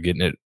guys that are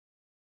getting it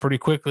pretty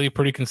quickly,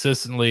 pretty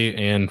consistently,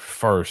 and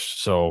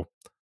first. So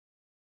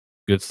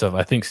good stuff.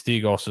 I think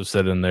Stieg also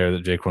said in there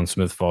that Jaquan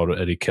Smith followed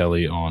Eddie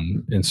Kelly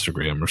on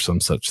Instagram or some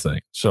such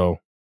thing. So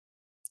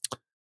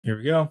here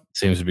we go.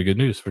 Seems to be good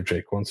news for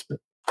Jaquan Smith.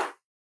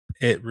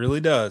 It really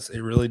does.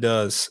 It really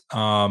does.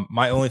 My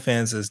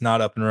OnlyFans is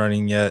not up and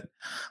running yet.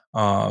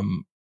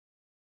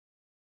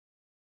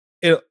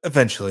 It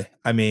eventually.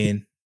 I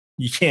mean,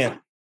 you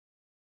can't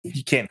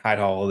hide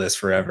all of this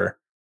forever.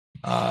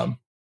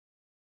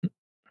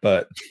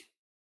 But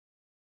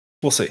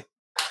we'll see.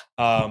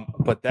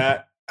 But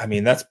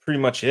that's pretty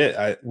much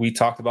it. We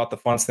talked about the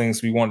fun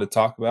things we wanted to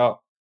talk about.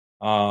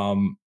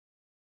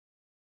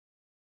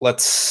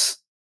 Let's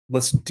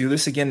do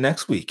this again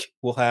next week.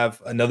 We'll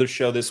have another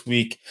show this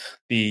week,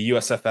 the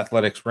USF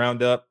Athletics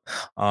Roundup,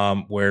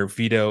 where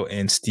Vito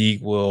and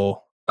Stieg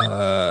will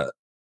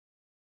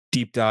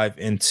deep dive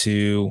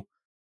into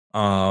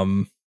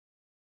the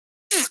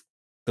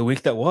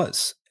week that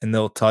was, and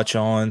they'll touch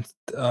on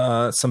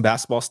some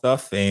basketball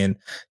stuff and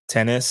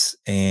tennis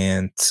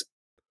and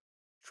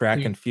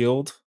track and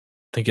field.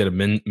 I think you had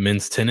a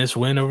men's tennis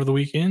win over the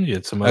weekend. You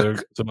had some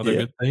other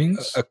good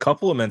things. A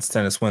couple of men's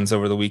tennis wins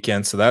over the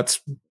weekend, so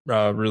that's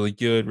really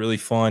good, really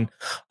fun.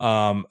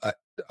 I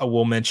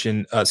will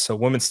mention so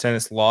women's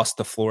tennis lost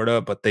to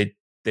Florida, but they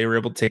were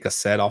able to take a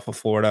set off of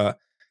Florida.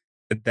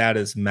 That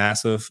is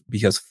massive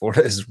because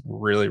Florida is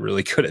really,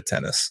 really good at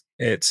tennis.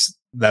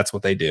 That's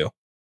what they do.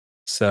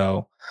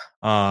 So,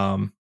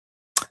 no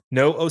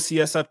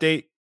OCS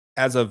update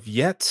as of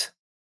yet.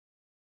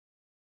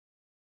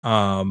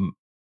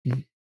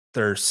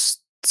 There's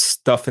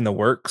stuff in the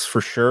works for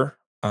sure.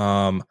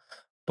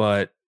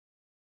 But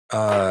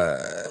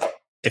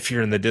if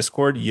you're in the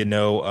Discord,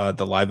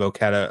 the Live Oak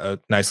had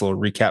a nice little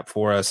recap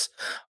for us.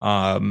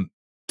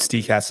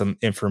 Steve has some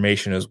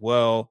information as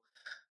well.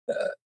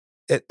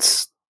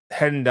 It's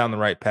heading down the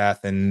right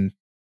path, and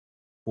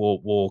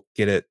we'll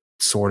get it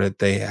sorted.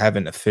 They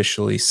haven't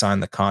officially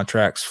signed the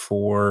contracts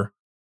for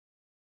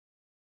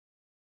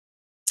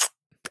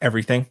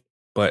everything,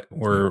 but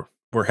we're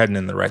heading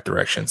in the right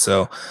direction.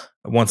 So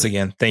once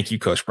again, thank you,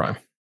 Coach Prime.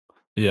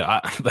 Yeah,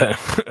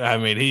 I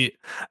mean,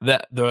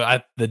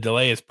 the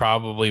delay is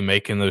probably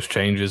making those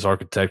changes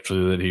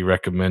architecturally that he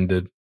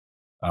recommended.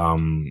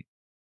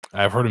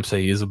 I've heard him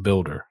say he is a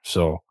builder,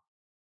 so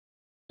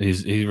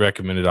he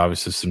recommended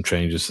obviously some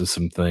changes to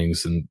some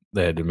things, and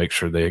they had to make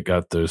sure they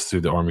got those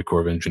through the Army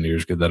Corps of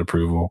Engineers, get that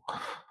approval,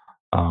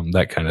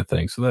 that kind of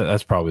thing. So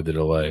that's probably the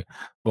delay.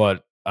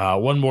 But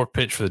one more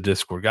pitch for the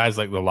Discord, guys.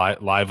 Like the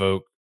Live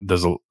Oak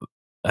has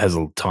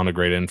a ton of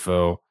great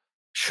info.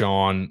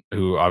 Sean,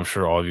 who I'm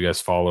sure all of you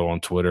guys follow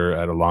on Twitter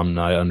at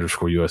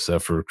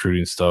alumni_USF for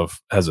recruiting stuff,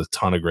 has a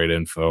ton of great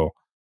info.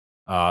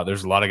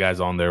 There's a lot of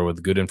guys on there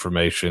with good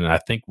information. I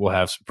think we'll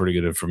have some pretty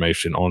good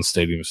information on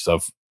stadium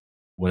stuff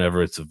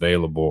whenever it's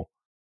available.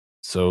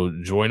 So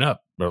join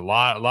up. There are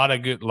a lot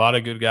of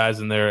good guys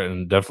in there,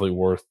 and definitely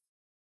worth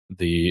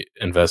the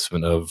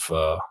investment of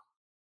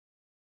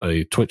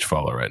a Twitch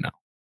follow right now.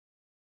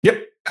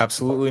 Yep,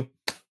 absolutely.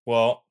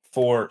 Well,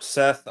 for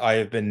Seth, I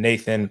have been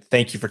Nathan.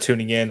 Thank you for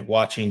tuning in,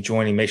 watching,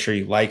 joining. Make sure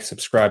you like,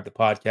 subscribe to the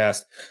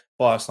podcast.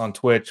 Follow us on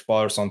Twitch.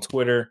 Follow us on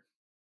Twitter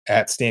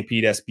at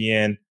Stampede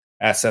SBN,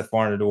 at Seth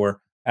Varnador,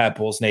 at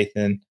Bulls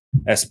Nathan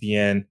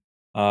SBN.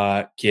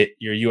 Get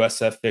your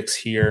USF fix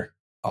here.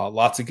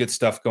 Lots of good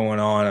stuff going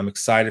on. I'm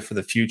excited for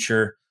the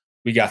future.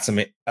 We got some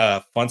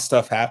fun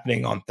stuff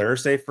happening on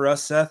Thursday for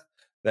us, Seth,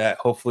 that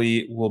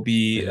hopefully will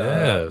be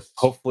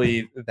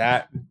hopefully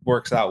that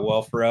works out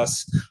well for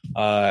us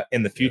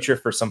in the future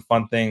for some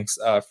fun things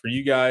for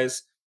you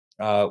guys.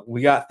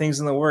 We got things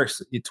in the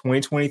works.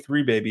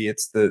 2023, baby.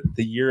 It's the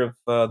year of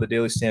the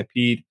Daily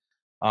Stampede.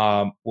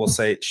 We'll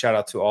say shout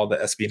out to all the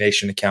SB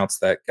Nation accounts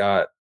that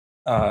got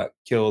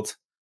killed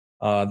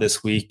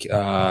this week.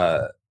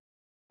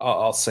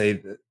 I'll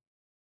say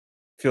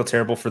feel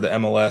terrible for the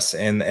MLS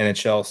and the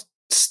NHL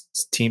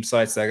team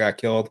sites that got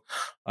killed.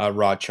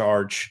 Raw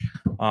Charge,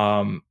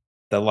 the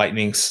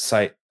Lightning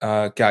site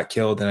got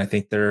killed, and I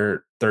think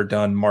they're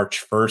done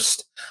March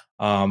 1st.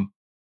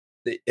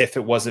 If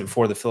it wasn't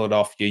for the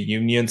Philadelphia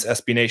Union's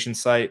SB Nation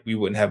site, we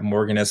wouldn't have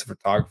Morgan as a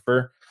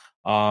photographer.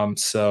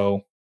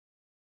 So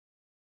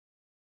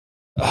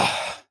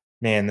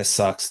man, this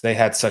sucks. They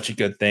had such a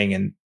good thing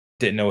and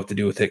didn't know what to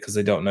do with it because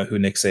they don't know who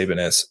Nick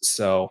Saban is.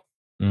 So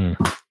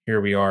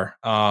here we are.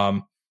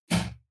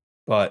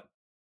 But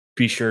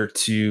be sure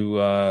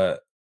to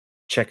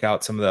check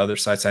out some of the other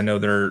sites. I know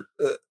there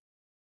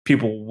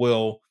people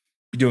will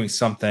be doing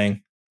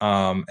something,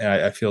 and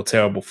I feel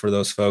terrible for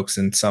those folks.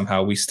 And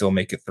somehow we still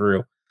make it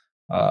through.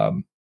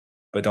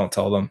 But don't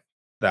tell them.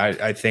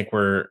 I think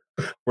we're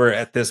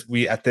at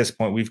this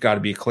point we've got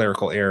to be a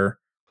clerical error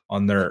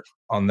on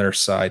their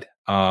side.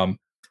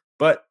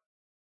 But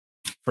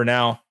for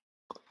now,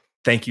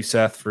 thank you,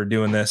 Seth, for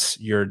doing this.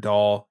 You're a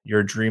doll.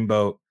 You're a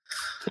dreamboat.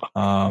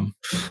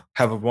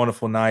 Have a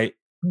wonderful night.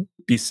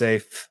 Be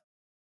safe.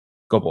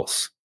 Go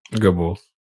Bulls. Go Bulls.